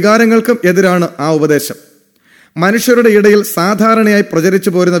 മാനുഷിക വികാരങ്ങൾക്കും എതിരാണ് ആ ഉപദേശം. മനുഷ്യരുടെ ഇടയിൽ സാധാരണയായി പ്രചരിച്ചു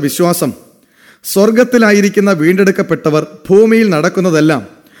പോരുന്ന വിശ്വാസം സ്വർഗത്തിലായിരിക്കുന്ന വീണ്ടെടുക്കപ്പെട്ടവർ ഭൂമിയിൽ നടക്കുന്നതെല്ലാം,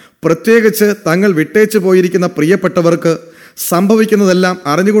 പ്രത്യേകിച്ച് തങ്ങൾ വിട്ടേച്ചു പോയിരിക്കുന്ന പ്രിയപ്പെട്ടവർക്ക് സംഭവിക്കുന്നതെല്ലാം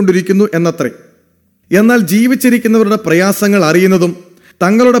അറിഞ്ഞുകൊണ്ടിരിക്കുന്നു എന്നത്രേ. എന്നാൽ ജീവിച്ചിരിക്കുന്നവരുടെ പ്രയാസങ്ങൾ അറിയുന്നതും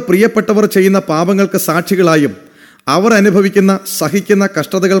തങ്ങളുടെ പ്രിയപ്പെട്ടവർ ചെയ്യുന്ന പാപങ്ങൾക്ക് സാക്ഷികളായും അവർ അനുഭവിക്കുന്ന സഹിക്കുന്ന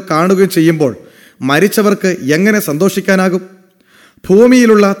കഷ്ടതകൾ കാണുകയും ചെയ്യുമ്പോൾ മരിച്ചവർക്ക് എങ്ങനെ സന്തോഷിക്കാനാകും?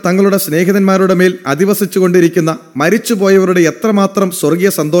 ഭൂമിയിലുള്ള തങ്ങളുടെ സ്നേഹിതന്മാരുടെ മേൽ അധിവസിച്ചുകൊണ്ടിരിക്കുന്ന മരിച്ചുപോയവരുടെ എത്രമാത്രം സ്വർഗീയ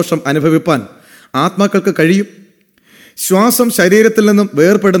സന്തോഷം അനുഭവിപ്പാൻ ആത്മാക്കൾക്ക് കഴിയും? ശ്വാസം ശരീരത്തിൽ നിന്നും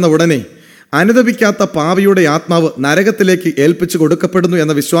വേർപെടുന്ന ഉടനെ അനുദപിക്കാത്ത പാപിയുടെ ആത്മാവ് നരകത്തിലേക്ക് ഏൽപ്പിച്ചു കൊടുക്കപ്പെടുന്നു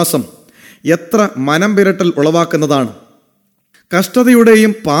എന്ന വിശ്വാസം എത്ര മനം വിരട്ടൽ ഉളവാക്കുന്നതാണ്.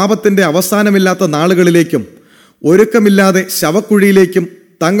 കഷ്ടതയുടെയും പാപത്തിന്റെ അവസാനമില്ലാത്ത നാളുകളിലേക്കും ഒരുക്കമില്ലാതെ ശവക്കുഴിയിലേക്കും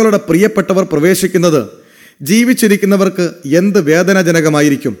തങ്ങളുടെ പ്രിയപ്പെട്ടവർ പ്രവേശിക്കുന്നത് ജീവിച്ചിരിക്കുന്നവർക്ക് എന്ത്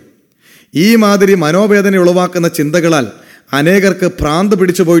വേദനാജനകമായിരിക്കും. ഈ മാതിരി മനോവേദന ഉളവാക്കുന്ന ചിന്തകളാൽ അനേകർക്ക് ഭ്രാന്ത്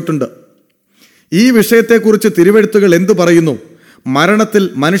പിടിച്ചു പോയിട്ടുണ്ട്. ഈ വിഷയത്തെക്കുറിച്ച് തിരുവെഴുത്തുകൾ എന്തു പറയുന്നു? മരണത്തിൽ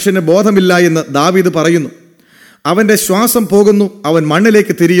മനുഷ്യന് ബോധമില്ല എന്ന് ദാവീദ് പറയുന്നു. അവന്റെ ശ്വാസം പോകുന്നു, അവൻ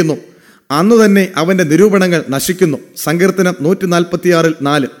മണ്ണിലേക്ക് തിരിയുന്നു, അന്നു തന്നെ അവന്റെ നിരൂപണങ്ങൾ നശിക്കുന്നു. സങ്കീർത്തനം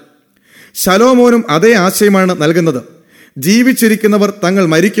 146:4. ശലോമോനും അതേ ആശയമാണ് നൽകുന്നത്. ജീവിച്ചിരിക്കുന്നവർ തങ്ങൾ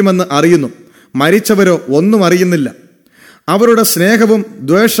മരിക്കുമെന്ന് അറിയുന്നു, മരിച്ചവരോ ഒന്നും അറിയുന്നില്ല. അവരുടെ സ്നേഹവും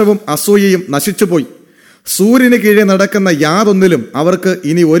ദ്വേഷവും അസൂയയും നശിച്ചുപോയി. സൂര്യന് കീഴെ നടക്കുന്ന യാതൊന്നിലും അവർക്ക്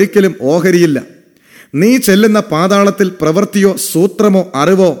ഇനി ഒരിക്കലും ഓഹരിയില്ല. നീ ചെല്ലുന്ന പാതാളത്തിൽ പ്രവൃത്തിയോ സൂത്രമോ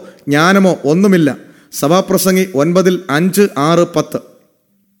അറിവോ ജ്ഞാനമോ ഒന്നുമില്ല. സഭാപ്രസംഗി 9:5, 6, 10.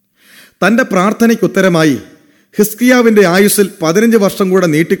 തന്റെ പ്രാർത്ഥനയ്ക്കുത്തരമായി ഹിസ്കിയാവിന്റെ ആയുസ്സിൽ 15 വർഷം കൂടെ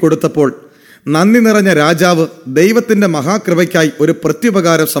നീട്ടിക്കൊടുത്തപ്പോൾ നന്ദി നിറഞ്ഞ രാജാവ് ദൈവത്തിന്റെ മഹാകൃപയ്ക്കായി ഒരു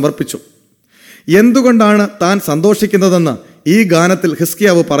പ്രത്യുപകാരം സമർപ്പിച്ചു. എന്തുകൊണ്ടാണ് താൻ സന്തോഷിക്കുന്നതെന്ന് ഈ ഗാനത്തിൽ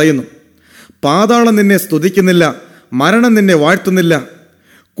ഹിസ്കിയാവ് പറയുന്നു. പാതാളം നിന്നെ സ്തുതിക്കുന്നില്ല, മരണം നിന്നെ വാഴ്ത്തുന്നില്ല,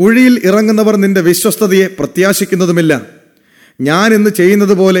 കുഴിയിൽ ഇറങ്ങുന്നവർ നിന്റെ വിശ്വസ്തതയെ പ്രത്യാശിക്കുന്നതുമില്ല. ഞാൻ ഇന്ന്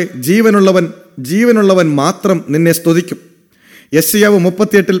ചെയ്യുന്നത് പോലെ ജീവനുള്ളവൻ മാത്രം നിന്നെ സ്തുതിക്കും. യെശയ്യാവ്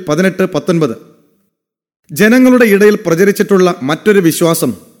 38:18-19. ജനങ്ങളുടെ ഇടയിൽ പ്രചരിച്ചിട്ടുള്ള മറ്റൊരു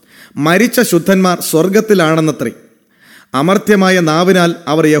വിശ്വാസം മരിച്ച ശുദ്ധന്മാർ സ്വർഗത്തിലാണെന്നത്രേ. അമർത്യമായ നാവിനാൽ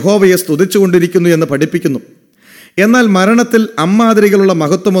അവർ യഹോവയെ സ്തുതിച്ചുകൊണ്ടിരിക്കുന്നു എന്ന് പഠിപ്പിക്കുന്നു. എന്നാൽ മരണത്തിൽ അമ്മാതിരികളുള്ള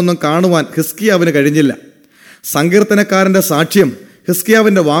മഹത്വമൊന്നും കാണുവാൻ ഹിസ്കിയാവിന് കഴിഞ്ഞില്ല. സങ്കീർത്തനക്കാരന്റെ സാക്ഷ്യം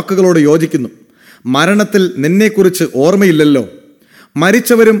ഹിസ്കിയാവിന്റെ വാക്കുകളോട് യോജിക്കുന്നു. മരണത്തിൽ നിന്നെക്കുറിച്ച് ഓർമ്മയില്ലല്ലോ.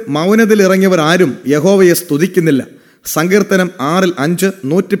 മരിച്ചവരും മൗനത്തിൽ ഇറങ്ങിയവർ ആരും യഹോവയെ സ്തുതിക്കുന്നില്ല. സങ്കീർത്തനം 6:5,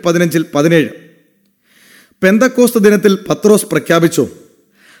 115:17. പെന്തക്കോസ്ത് ദിനത്തിൽ പത്രോസ് പ്രഖ്യാപിച്ചു,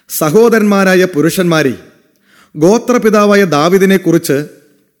 സഹോദരന്മാരായ പുരുഷന്മാരെ, ഗോത്രപിതാവായ ദാവീദിനെ കുറിച്ച്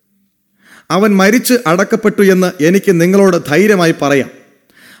അവൻ മരിച്ച് അടക്കപ്പെട്ടു എന്ന് എനിക്ക് നിങ്ങളോട് ധൈര്യമായി പറയാം.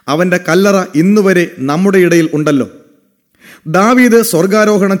 അവന്റെ കല്ലറ ഇന്നുവരെ നമ്മുടെ ഇടയിൽ ഉണ്ടല്ലോ. ദാവീദ്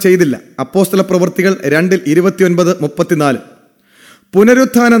സ്വർഗാരോഹണം ചെയ്തില്ല. അപ്പോസ്തല പ്രവൃത്തികൾ 2:29-34.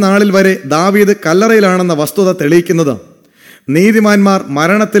 പുനരുത്ഥാന നാളിൽ വരെ ദാവീദ് കല്ലറയിലാണെന്ന വസ്തുത തെളിയിക്കുന്നത് നീതിമാന്മാർ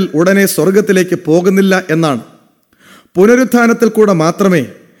മരണത്തിൽ ഉടനെ സ്വർഗത്തിലേക്ക് പോകുന്നില്ല എന്നാണ്. പുനരുത്ഥാനത്തിൽ കൂടെ മാത്രമേ,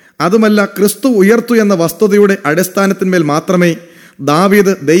 അതുമല്ല ക്രിസ്തു ഉയർത്തു എന്ന വസ്തുതയുടെ അടിസ്ഥാനത്തിന്മേൽ മാത്രമേ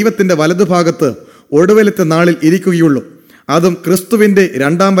ദാവീദ് ദൈവത്തിന്റെ വലതുഭാഗത്ത് ഒടുവിലത്തെ നാളിൽ ഇരിക്കുകയുള്ളൂ, അതും ക്രിസ്തുവിന്റെ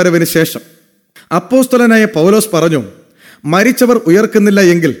രണ്ടാം വരവിന് ശേഷം. അപ്പോസ്തലനായ പൗലോസ് പറഞ്ഞു, മരിച്ചവർ ഉയർക്കുന്നില്ല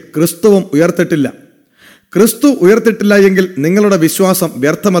എങ്കിൽ ക്രിസ്തുവും ഉയർത്തിട്ടില്ല. ക്രിസ്തു ഉയർത്തിട്ടില്ല എങ്കിൽ നിങ്ങളുടെ വിശ്വാസം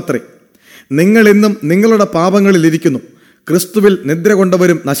വ്യർത്ഥമത്രേ. നിങ്ങൾ ഇന്നും നിങ്ങളുടെ പാപങ്ങളിൽ ഇരിക്കുന്നു. ക്രിസ്തുവിൽ നിദ്ര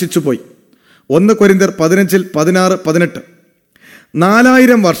കൊണ്ടവരും നശിച്ചുപോയി. 1 കൊരിന്ത്യർ 15:16-18.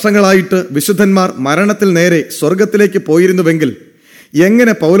 4000 വർഷങ്ങളായിട്ട് വിശുദ്ധന്മാർ മരണത്തിൽ നേരെ സ്വർഗത്തിലേക്ക് പോയിരുന്നുവെങ്കിൽ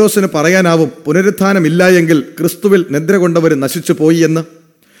എങ്ങനെ പൗലോസിന് പറയാനാവും പുനരുത്ഥാനമില്ല എങ്കിൽ ക്രിസ്തുവിൽ നിദ്ര കൊണ്ടവരും നശിച്ചുപോയി എന്ന്?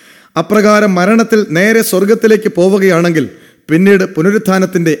 അപ്രകാരം മരണത്തിൽ നേരെ സ്വർഗത്തിലേക്ക് പോവുകയാണെങ്കിൽ പിന്നീട്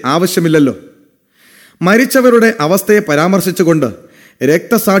പുനരുത്ഥാനത്തിന്റെ ആവശ്യമില്ലല്ലോ. മരിച്ചവരുടെ അവസ്ഥയെ പരാമർശിച്ചുകൊണ്ട്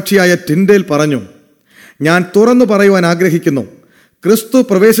രക്തസാക്ഷിയായ ടിൻഡേൽ പറഞ്ഞു, ഞാൻ തുറന്നു പറയുവാൻ ആഗ്രഹിക്കുന്നു, ക്രിസ്തു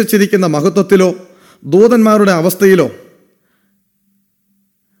പ്രവേശിച്ചിരിക്കുന്ന മഹത്വത്തിലോ ദൂതന്മാരുടെ അവസ്ഥയിലോ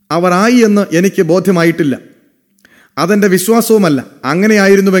അവർ ആയി എന്ന് എനിക്ക് ബോധ്യമായിട്ടില്ല. അതെന്റെ വിശ്വാസവുമല്ല.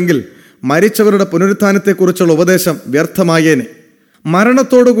 അങ്ങനെയായിരുന്നുവെങ്കിൽ മരിച്ചവരുടെ പുനരുത്ഥാനത്തെക്കുറിച്ചുള്ള ഉപദേശം വ്യർത്ഥമായേനെ.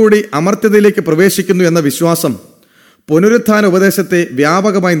 മരണത്തോടുകൂടി അമർത്യതയിലേക്ക് പ്രവേശിക്കുന്നു എന്ന വിശ്വാസം പുനരുത്ഥാന ഉപദേശത്തെ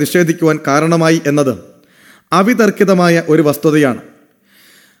വ്യാപകമായി നിഷേധിക്കുവാൻ കാരണമായി എന്നത് അവിതർക്കിതമായ ഒരു വസ്തുതയാണ്.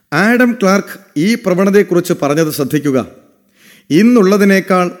 ആഡം ക്ലാർക്ക് ഈ പ്രവണതയെക്കുറിച്ച് പറഞ്ഞത് ശ്രദ്ധിക്കുക.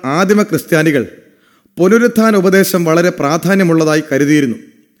 ഇന്നുള്ളതിനേക്കാൾ ആദിമ ക്രിസ്ത്യാനികൾ പുനരുത്ഥാന ഉപദേശം വളരെ പ്രാധാന്യമുള്ളതായി കരുതിയിരുന്നു.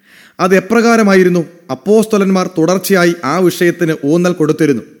 അത് എപ്രകാരമായിരുന്നു? അപ്പോസ്തലന്മാർ തുടർച്ചയായി ആ വിഷയത്തിന് ഊന്നൽ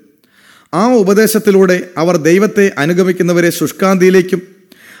കൊടുത്തിരുന്നു. ആ ഉപദേശത്തിലൂടെ അവർ ദൈവത്തെ അനുഗമിക്കുന്നവരെ ശുഷ്കാന്തിയിലേക്കും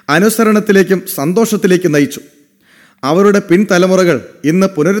അനുസരണത്തിലേക്കും സന്തോഷത്തിലേക്കും നയിച്ചു. അവരുടെ പിൻതലമുറകൾ ഇന്ന്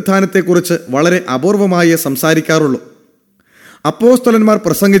പുനരുത്ഥാനത്തെക്കുറിച്ച് വളരെ അപൂർവമായേ സംസാരിക്കാറുള്ളൂ. അപ്പോസ്തലന്മാർ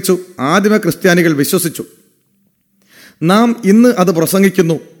പ്രസംഗിച്ചു, ആദിമ ക്രിസ്ത്യാനികൾ വിശ്വസിച്ചു. നാം ഇന്ന് അത്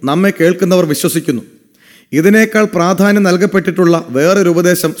പ്രസംഗിക്കുന്നു, നമ്മെ കേൾക്കുന്നവർ വിശ്വസിക്കുന്നു. ഇതിനേക്കാൾ പ്രാധാന്യം നൽകപ്പെട്ടിട്ടുള്ള വേറൊരു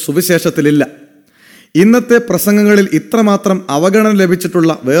ഉപദേശം സുവിശേഷത്തിലില്ല. ഇന്നത്തെ പ്രസംഗങ്ങളിൽ ഇത്രമാത്രം അവഗണന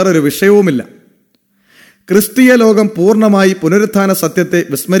ലഭിച്ചിട്ടുള്ള വേറൊരു വിഷയവുമില്ല. ക്രിസ്തീയ ലോകം പൂർണ്ണമായി പുനരുത്ഥാന സത്യത്തെ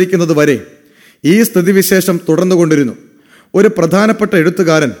വിസ്മരിക്കുന്നതുവരെ ഈ സ്ഥിതിവിശേഷം തുടർന്നുകൊണ്ടിരുന്നു. ഒരു പ്രധാനപ്പെട്ട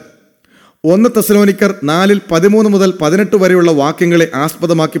എഴുത്തുകാരൻ 1 തെസ്സലോനിക്കർ 4:13 മുതൽ 18 വരെയുള്ള വാക്യങ്ങളെ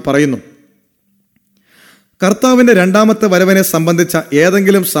ആസ്പദമാക്കി പറയുന്നു: കർത്താവിന്റെ രണ്ടാമത്തെ വരവിനെ സംബന്ധിച്ച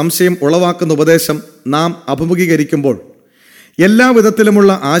ഏതെങ്കിലും സംശയം ഉളവാക്കുന്ന ഉപദേശം നാം അഭിമുഖീകരിക്കുമ്പോൾ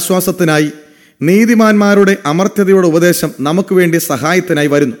എല്ലാവിധത്തിലുമുള്ള ആശ്വാസത്തിനായി നീതിമാന്മാരുടെ അമർത്യതയുടെ ഉപദേശം നമുക്ക് വേണ്ടി സഹായത്തിനായി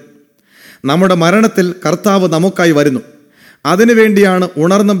വരുന്നു. നമ്മുടെ മരണത്തിൽ കർത്താവ് നമുക്കായി വരുന്നു. അതിനുവേണ്ടിയാണ്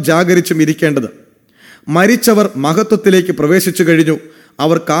ഉണർന്നും ജാഗരിച്ചും ഇരിക്കേണ്ടത്. മരിച്ചവർ മഹത്വത്തിലേക്ക് പ്രവേശിച്ചു കഴിഞ്ഞു.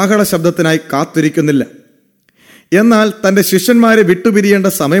 അവർ കാഹള ശബ്ദത്തിനായി കാത്തിരിക്കുന്നില്ല. എന്നാൽ തൻ്റെ ശിഷ്യന്മാരെ വിട്ടുപിരിയേണ്ട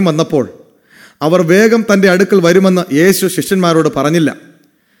സമയം വന്നപ്പോൾ അവർ വേഗം തൻ്റെ അടുക്കൽ വരുമെന്ന് യേശു ശിഷ്യന്മാരോട് പറഞ്ഞില്ല.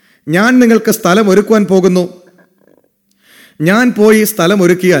 ഞാൻ നിങ്ങൾക്ക് സ്ഥലം ഒരുക്കുവാൻ പോകുന്നു. ഞാൻ പോയി സ്ഥലം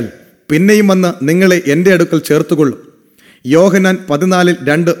ഒരുക്കിയാൽ പിന്നെയും വന്ന് നിങ്ങളെ എൻ്റെ അടുക്കൽ ചേർത്തുകൊള്ളും. യോഹന്നാൻ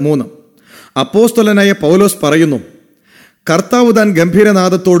 14:2-3. അപ്പോസ്തലനായ പൗലോസ് പറയുന്നു: കർത്താവ് താൻ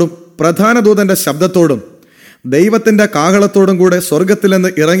ഗംഭീരനാദത്തോടും പ്രധാന ദൂതന്റെ ശബ്ദത്തോടും ദൈവത്തിന്റെ കാഹളത്തോടും കൂടെ സ്വർഗത്തിൽ നിന്ന്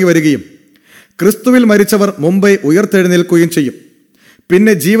ഇറങ്ങി വരികയും ക്രിസ്തുവിൽ മരിച്ചവർ മുമ്പേ ഉയർത്തെഴുന്നേൽക്കുകയും ചെയ്യും.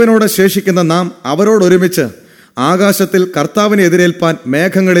 പിന്നെ ജീവനോടെ ശേഷിക്കുന്ന നാം അവരോടൊരുമിച്ച് ആകാശത്തിൽ കർത്താവിനെ എതിരേൽപ്പാൻ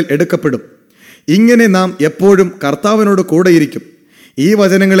മേഘങ്ങളിൽ എടുക്കപ്പെടും. ഇങ്ങനെ നാം എപ്പോഴും കർത്താവിനോട് കൂടെയിരിക്കും. ഈ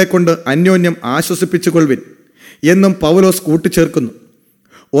വചനങ്ങളെ കൊണ്ട് അന്യോന്യം ആശ്വസിപ്പിച്ചുകൊള്ളുവിൻ എന്നും പൗലോസ് കൂട്ടിച്ചേർക്കുന്നു.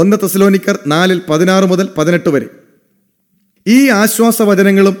 1 തെസ്സലോനിക്കർ 4:16 മുതൽ 18 വരെ. ഈ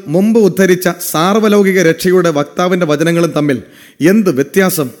ആശ്വാസവചനങ്ങളും മുമ്പ് ഉദ്ധരിച്ച സാർവലൗകിക രക്ഷയുടെ വക്താവിന്റെ വചനങ്ങളും തമ്മിൽ എന്ത്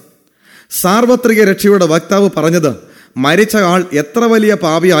വ്യത്യാസം! സാർവത്രിക രക്ഷയുടെ വക്താവ് പറഞ്ഞത് മരിച്ച ആൾ എത്ര വലിയ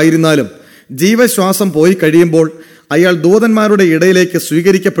പാപിയായിരുന്നാലും ജീവശ്വാസം പോയി കഴിയുമ്പോൾ അയാൾ ദൂതന്മാരുടെ ഇടയിലേക്ക്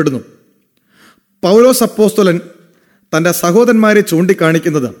സ്വീകരിക്കപ്പെടുന്നു. പൗലോസ് അപ്പോസ്തലൻ തൻ്റെ സഹോദരന്മാരെ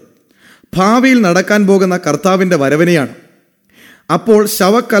ചൂണ്ടിക്കാണിക്കുന്നത് ഭാവിയിൽ നടക്കാൻ പോകുന്ന കർത്താവിൻ്റെ വരവിനെയാണ്. അപ്പോൾ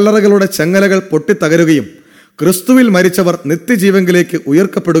ശവക്കല്ലറകളുടെ ചെങ്ങലകൾ പൊട്ടിത്തകരുകയും ക്രിസ്തുവിൽ മരിച്ചവർ നിത്യജീവങ്കിലേക്ക്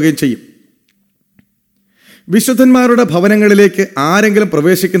ഉയർക്കപ്പെടുകയും ചെയ്യും. വിശുദ്ധന്മാരുടെ ഭവനങ്ങളിലേക്ക് ആരെങ്കിലും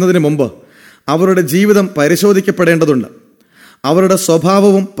പ്രവേശിക്കുന്നതിന് മുമ്പ് അവരുടെ ജീവിതം പരിശോധിക്കപ്പെടേണ്ടതുണ്ട്. അവരുടെ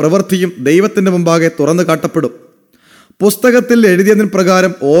സ്വഭാവവും പ്രവൃത്തിയും ദൈവത്തിൻ്റെ മുമ്പാകെ തുറന്നു കാട്ടപ്പെടും. പുസ്തകത്തിൽ എഴുതിയതിന്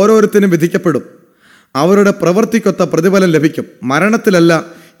പ്രകാരം ഓരോരുത്തരും വിധിക്കപ്പെടും. അവരുടെ പ്രവൃത്തിക്കൊത്ത പ്രതിഫലം ലഭിക്കും. മരണത്തിലല്ല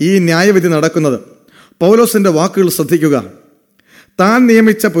ഈ ന്യായവിധി നടക്കുന്നത്. പൗലോസിന്റെ വാക്കുകൾ ശ്രദ്ധിക്കുക. താൻ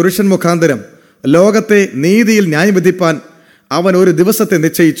നിയമിച്ച പുരുഷൻ മുഖാന്തരം ലോകത്തെ നീതിയിൽ ന്യായവിധിപ്പാൻ അവൻ ഒരു ദിവസത്തെ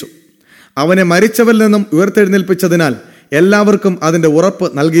നിശ്ചയിച്ചു. അവനെ മരിച്ചവരിൽ നിന്നും ഉയർത്തെഴുന്നേൽപ്പിച്ചതിനാൽ എല്ലാവർക്കും അതിൻ്റെ ഉറപ്പ്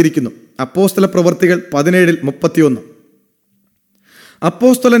നൽകിയിരിക്കുന്നു. അപ്പോസ്തല പ്രവൃത്തികൾ 17:31.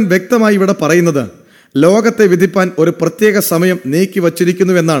 അപ്പോസ്തലൻ വ്യക്തമായി ഇവിടെ പറയുന്നത് ലോകത്തെ വിധിപ്പാൻ ഒരു പ്രത്യേക സമയം നീക്കി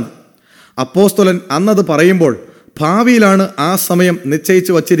വച്ചിരിക്കുന്നുവെന്നാണ്. അപ്പോസ്തലൻ അന്നത് പറയുമ്പോൾ ഭാവിയിലാണ് ആ സമയം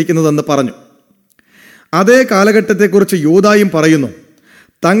നിശ്ചയിച്ചു വച്ചിരിക്കുന്നതെന്ന് പറഞ്ഞു. അതേ കാലഘട്ടത്തെക്കുറിച്ച് യൂദായും പറയുന്നു: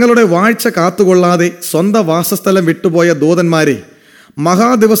 തങ്ങളുടെ വാഴ്ച കാത്തുകൊള്ളാതെ സ്വന്തം വാസസ്ഥലം വിട്ടുപോയ ദൂതന്മാരെ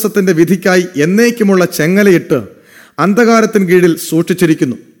മഹാദിവസത്തിന്റെ വിധിക്കായി എന്നേക്കുമുള്ള ചെങ്ങലയിട്ട് അന്ധകാരത്തിന് കീഴിൽ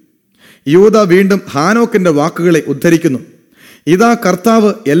സൂക്ഷിച്ചിരിക്കുന്നു. യൂദ വീണ്ടും ഹാനോക്കിന്റെ വാക്കുകളെ ഉദ്ധരിക്കുന്നു: ഇതാ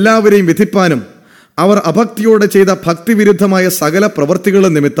കർത്താവ് എല്ലാവരെയും വിധിപ്പാനും അവർ അഭക്തിയോടെ ചെയ്ത ഭക്തിവിരുദ്ധമായ സകല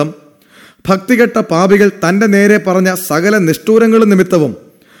പ്രവൃത്തികളും നിമിത്തം ഭക്തികെട്ട പാപികൾ തൻ്റെ നേരെ പറഞ്ഞ സകല നിഷ്ഠൂരങ്ങളും നിമിത്തവും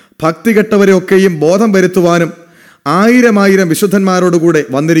ഭക്തികെട്ടവരെയൊക്കെയും ബോധം വരുത്തുവാനും 1000 വിശുദ്ധന്മാരോടുകൂടെ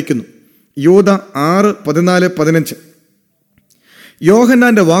വന്നിരിക്കുന്നു. യൂദ 6:14-15.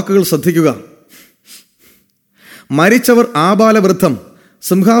 യോഹന്നാന്റെ വാക്കുകൾ ശ്രദ്ധിക്കുക. മരിച്ചവർ ആബാലവൃദ്ധം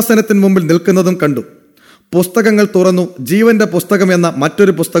സിംഹാസനത്തിന് മുമ്പിൽ നിൽക്കുന്നതും കണ്ടു. പുസ്തകങ്ങൾ തുറന്നു. ജീവന്റെ പുസ്തകം എന്ന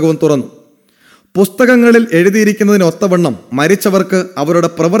മറ്റൊരു പുസ്തകവും തുറന്നു. പുസ്തകങ്ങളിൽ എഴുതിയിരിക്കുന്നതിന് ഒത്തവണ്ണം മരിച്ചവർക്ക് അവരുടെ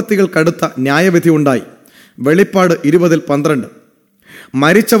പ്രവൃത്തികൾക്കടുത്ത ന്യായവിധി ഉണ്ടായി. വെളിപ്പാട് 20:12.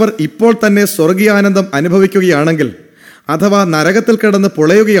 മരിച്ചവർ ഇപ്പോൾ തന്നെ സ്വർഗീയാനന്ദം അനുഭവിക്കുകയാണെങ്കിൽ അഥവാ നരകത്തിൽ കിടന്ന്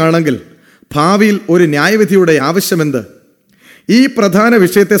പുളയുകയാണെങ്കിൽ ഭാവിയിൽ ഒരു ന്യായവിധിയുടെ ആവശ്യമെന്ത്? ഈ പ്രധാന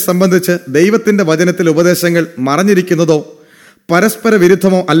വിഷയത്തെ സംബന്ധിച്ച് ദൈവത്തിൻ്റെ വചനത്തിൽ ഉപദേശങ്ങൾ മറഞ്ഞിരിക്കുന്നതോ പരസ്പര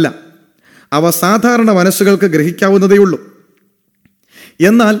വിരുദ്ധമോ അല്ല. അവ സാധാരണ മനസ്സുകൾക്ക് ഗ്രഹിക്കാവുന്നതേയുള്ളൂ.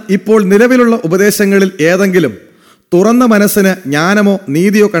 എന്നാൽ ഇപ്പോൾ നിലവിലുള്ള ഉപദേശങ്ങളിൽ ഏതെങ്കിലും തുറന്ന മനസ്സിന് ജ്ഞാനമോ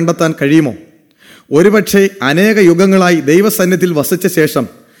നീതിയോ കണ്ടെത്താൻ കഴിയുമോ? ഒരുപക്ഷെ അനേക യുഗങ്ങളായി ദൈവസന്നിധിയിൽ വസിച്ച ശേഷം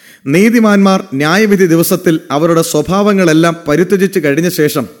നീതിമാന്മാർ ന്യായവിധി ദിവസത്തിൽ അവരുടെ സ്വഭാവങ്ങളെല്ലാം പരിത്യജിച്ച് കഴിഞ്ഞ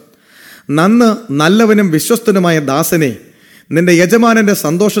ശേഷം, നന്ന് നല്ലവനും വിശ്വസ്തനുമായ ദാസനെ, നിന്റെ യജമാനന്റെ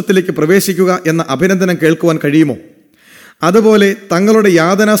സന്തോഷത്തിലേക്ക് പ്രവേശിക്കുക എന്ന അഭിനന്ദനം കേൾക്കുവാൻ കഴിയുമോ? അതുപോലെ തങ്ങളുടെ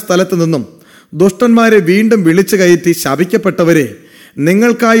യാതനാ സ്ഥലത്ത് നിന്നും ദുഷ്ടന്മാരെ വീണ്ടും വിളിച്ചു കയറ്റി ശപിക്കപ്പെട്ടവരെ,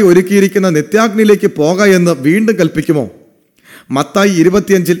 നിങ്ങൾക്കായി ഒരുക്കിയിരിക്കുന്ന നിത്യാഗ്നിയിലേക്ക് പോക എന്ന് വീണ്ടും കൽപ്പിക്കുമോ? മത്തായി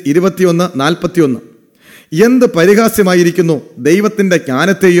 25:21-41. എന്ത് പരിഹാസ്യമായിരിക്കുന്നു! ദൈവത്തിൻ്റെ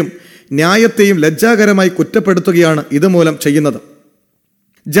ജ്ഞാനത്തെയും ന്യായത്തെയും ലജ്ജാകരമായി കുറ്റപ്പെടുത്തുകയാണ് ഇതുമൂലം ചെയ്യുന്നത്.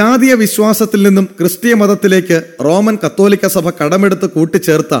 ജാതീയ വിശ്വാസത്തിൽ നിന്നും ക്രിസ്തീയ മതത്തിലേക്ക് റോമൻ കത്തോലിക്ക സഭ കടമെടുത്ത്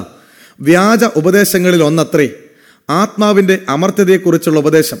കൂട്ടിച്ചേർത്ത വ്യാജ ഉപദേശങ്ങളിൽ ഒന്നത്രേ ആത്മാവിൻ്റെ അമർത്യതയെക്കുറിച്ചുള്ള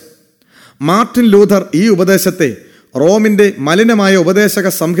ഉപദേശം. മാർട്ടിൻ ലൂഥർ ഈ ഉപദേശത്തെ റോമിൻ്റെ മലിനമായ ഉപദേശക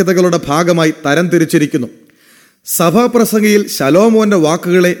സംഹിതകളുടെ ഭാഗമായി തരംതിരിച്ചിരിക്കുന്നു. സഭാപ്രസംഗിയിൽ ശലോമോന്റെ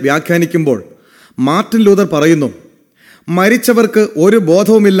വാക്കുകളെ വ്യാഖ്യാനിക്കുമ്പോൾ മാർട്ടിൻ ലൂഥർ പറയുന്നു, മരിച്ചവർക്ക് ഒരു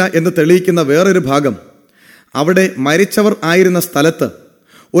ബോധവുമില്ല എന്ന് തെളിയിക്കുന്ന വേറൊരു ഭാഗം, അവിടെ മരിച്ചവർ ആയിരുന്ന സ്ഥലത്ത്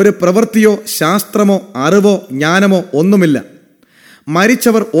ഒരു പ്രവൃത്തിയോ ശാസ്ത്രമോ അറിവോ ജ്ഞാനമോ ഒന്നുമില്ല.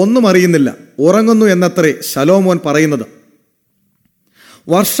 മരിച്ചവർ ഒന്നും അറിയുന്നില്ല, ഉറങ്ങുന്നു എന്നത്രേ ശലോമോൻ പറയുന്നത്.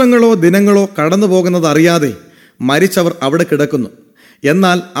 വർഷങ്ങളോ ദിനങ്ങളോ കടന്നു പോകുന്നത് അറിയാതെ മരിച്ചവർ അവിടെ കിടക്കുന്നു.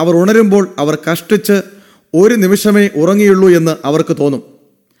 എന്നാൽ അവർ ഉണരുമ്പോൾ അവർ കഷ്ടിച്ച് ഒരു നിമിഷമേ ഉറങ്ങിയുള്ളൂ എന്ന് അവർക്ക് തോന്നും.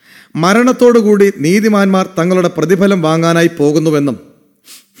 മരണത്തോടുകൂടി നീതിമാന്മാർ തങ്ങളുടെ പ്രതിഫലം വാങ്ങാനായി പോകുന്നുവെന്നും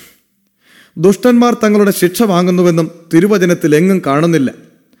ദുഷ്ടന്മാർ തങ്ങളുടെ ശിക്ഷ വാങ്ങുന്നുവെന്നും തിരുവചനത്തിൽ എങ്ങും കാണുന്നില്ല.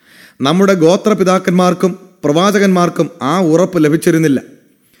 നമ്മുടെ ഗോത്രപിതാക്കന്മാർക്കും പ്രവാചകന്മാർക്കും ആ ഉറപ്പ് ലഭിച്ചിരുന്നില്ല.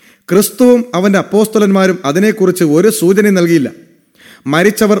 ക്രിസ്തുവും അവൻ്റെ അപ്പോസ്തലന്മാരും അതിനെക്കുറിച്ച് ഒരു സൂചന നൽകിയില്ല.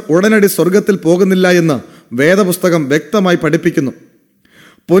 മരിച്ചവർ ഉടനടി സ്വർഗത്തിൽ പോകുന്നില്ല എന്ന് വേദപുസ്തകം വ്യക്തമായി പഠിപ്പിക്കുന്നു.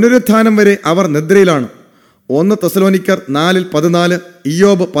 പുനരുത്ഥാനം വരെ അവർ നിദ്രയിലാണ്. 1 തെസ്സലോനിക്കർ 4:14,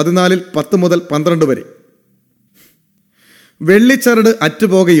 ഇയ്യോബ് 14:10-12 വരെ. വെള്ളിച്ചരട്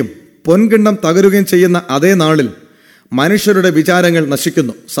അറ്റുപോകുകയും പൊൻകിണ്ണം തകരുകയും ചെയ്യുന്ന അതേ നാളിൽ മനുഷ്യരുടെ വിചാരങ്ങൾ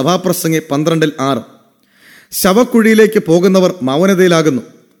നശിക്കുന്നു. സഭാപ്രസംഗി 12:6. ശവക്കുഴിയിലേക്ക് പോകുന്നവർ മൗനതയിലാകുന്നു.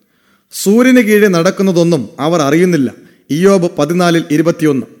 സൂര്യന് കീഴെ നടക്കുന്നതൊന്നും അവർ അറിയുന്നില്ല. ഇയ്യോബ്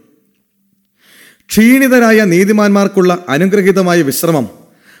 14:21. ക്ഷീണിതരായ നീതിമാന്മാർക്കുള്ള അനുഗ്രഹീതമായ വിശ്രമം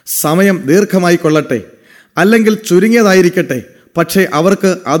സമയം ദീർഘമായി കൊള്ളട്ടെ, അല്ലെങ്കിൽ ചുരുങ്ങിയതായിരിക്കട്ടെ, പക്ഷേ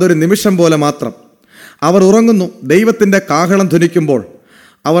അവർക്ക് അതൊരു നിമിഷം പോലെ മാത്രം. അവർ ഉറങ്ങുന്നു. ദൈവത്തിൻ്റെ കാഹളം ധ്വനിക്കുമ്പോൾ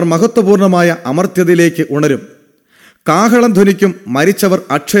അവർ മഹത്വപൂർണമായ അമർത്യതയിലേക്ക് ഉണരും. കാഹളം ധ്വനിക്കും, മരിച്ചവർ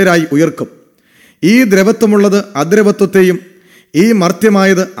അക്ഷയരായി ഉയർക്കും. ഈ ദ്രവത്വമുള്ളത് അദ്രവത്വത്തെയും ഈ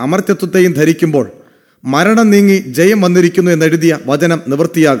മർത്യമായത് അമർത്യത്വത്തെയും ധരിക്കുമ്പോൾ മരണം നീങ്ങി ജയം വന്നിരിക്കുന്നു എന്നെഴുതിയ വചനം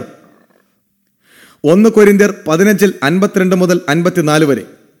നിവൃത്തിയാകും. 1 കൊരിന്ത്യർ 15:52-54 വരെ.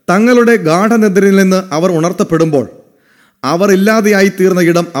 തങ്ങളുടെ ഗാഠനിദ്രയിൽ നിന്ന് അവർ ഉണർത്തപ്പെടുമ്പോൾ അവർ ഇല്ലാതെയായി തീർന്ന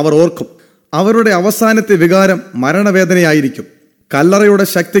ഇടം അവർ ഓർക്കും. അവരുടെ അവസാനത്തെ വികാരം മരണവേദനയായിരിക്കും. കല്ലറയുടെ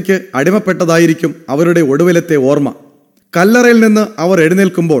ശക്തിക്ക് അടിമപ്പെട്ടതായിരിക്കും അവരുടെ ഒടുവിലത്തെ ഓർമ്മ. കല്ലറയിൽ നിന്ന് അവർ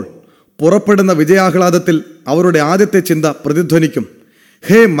എഴുന്നേൽക്കുമ്പോൾ പുറപ്പെടുന്ന വിജയാഹ്ലാദത്തിൽ അവരുടെ ആദ്യത്തെ ചിന്ത പ്രതിധ്വനിക്കും,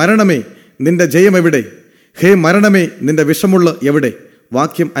 ഹേ മരണമേ, നിന്റെ ജയം എവിടെ? ഹേ മരണമേ, നിന്റെ വിഷമുള്ള എവിടെ?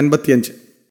 വാക്യം 55.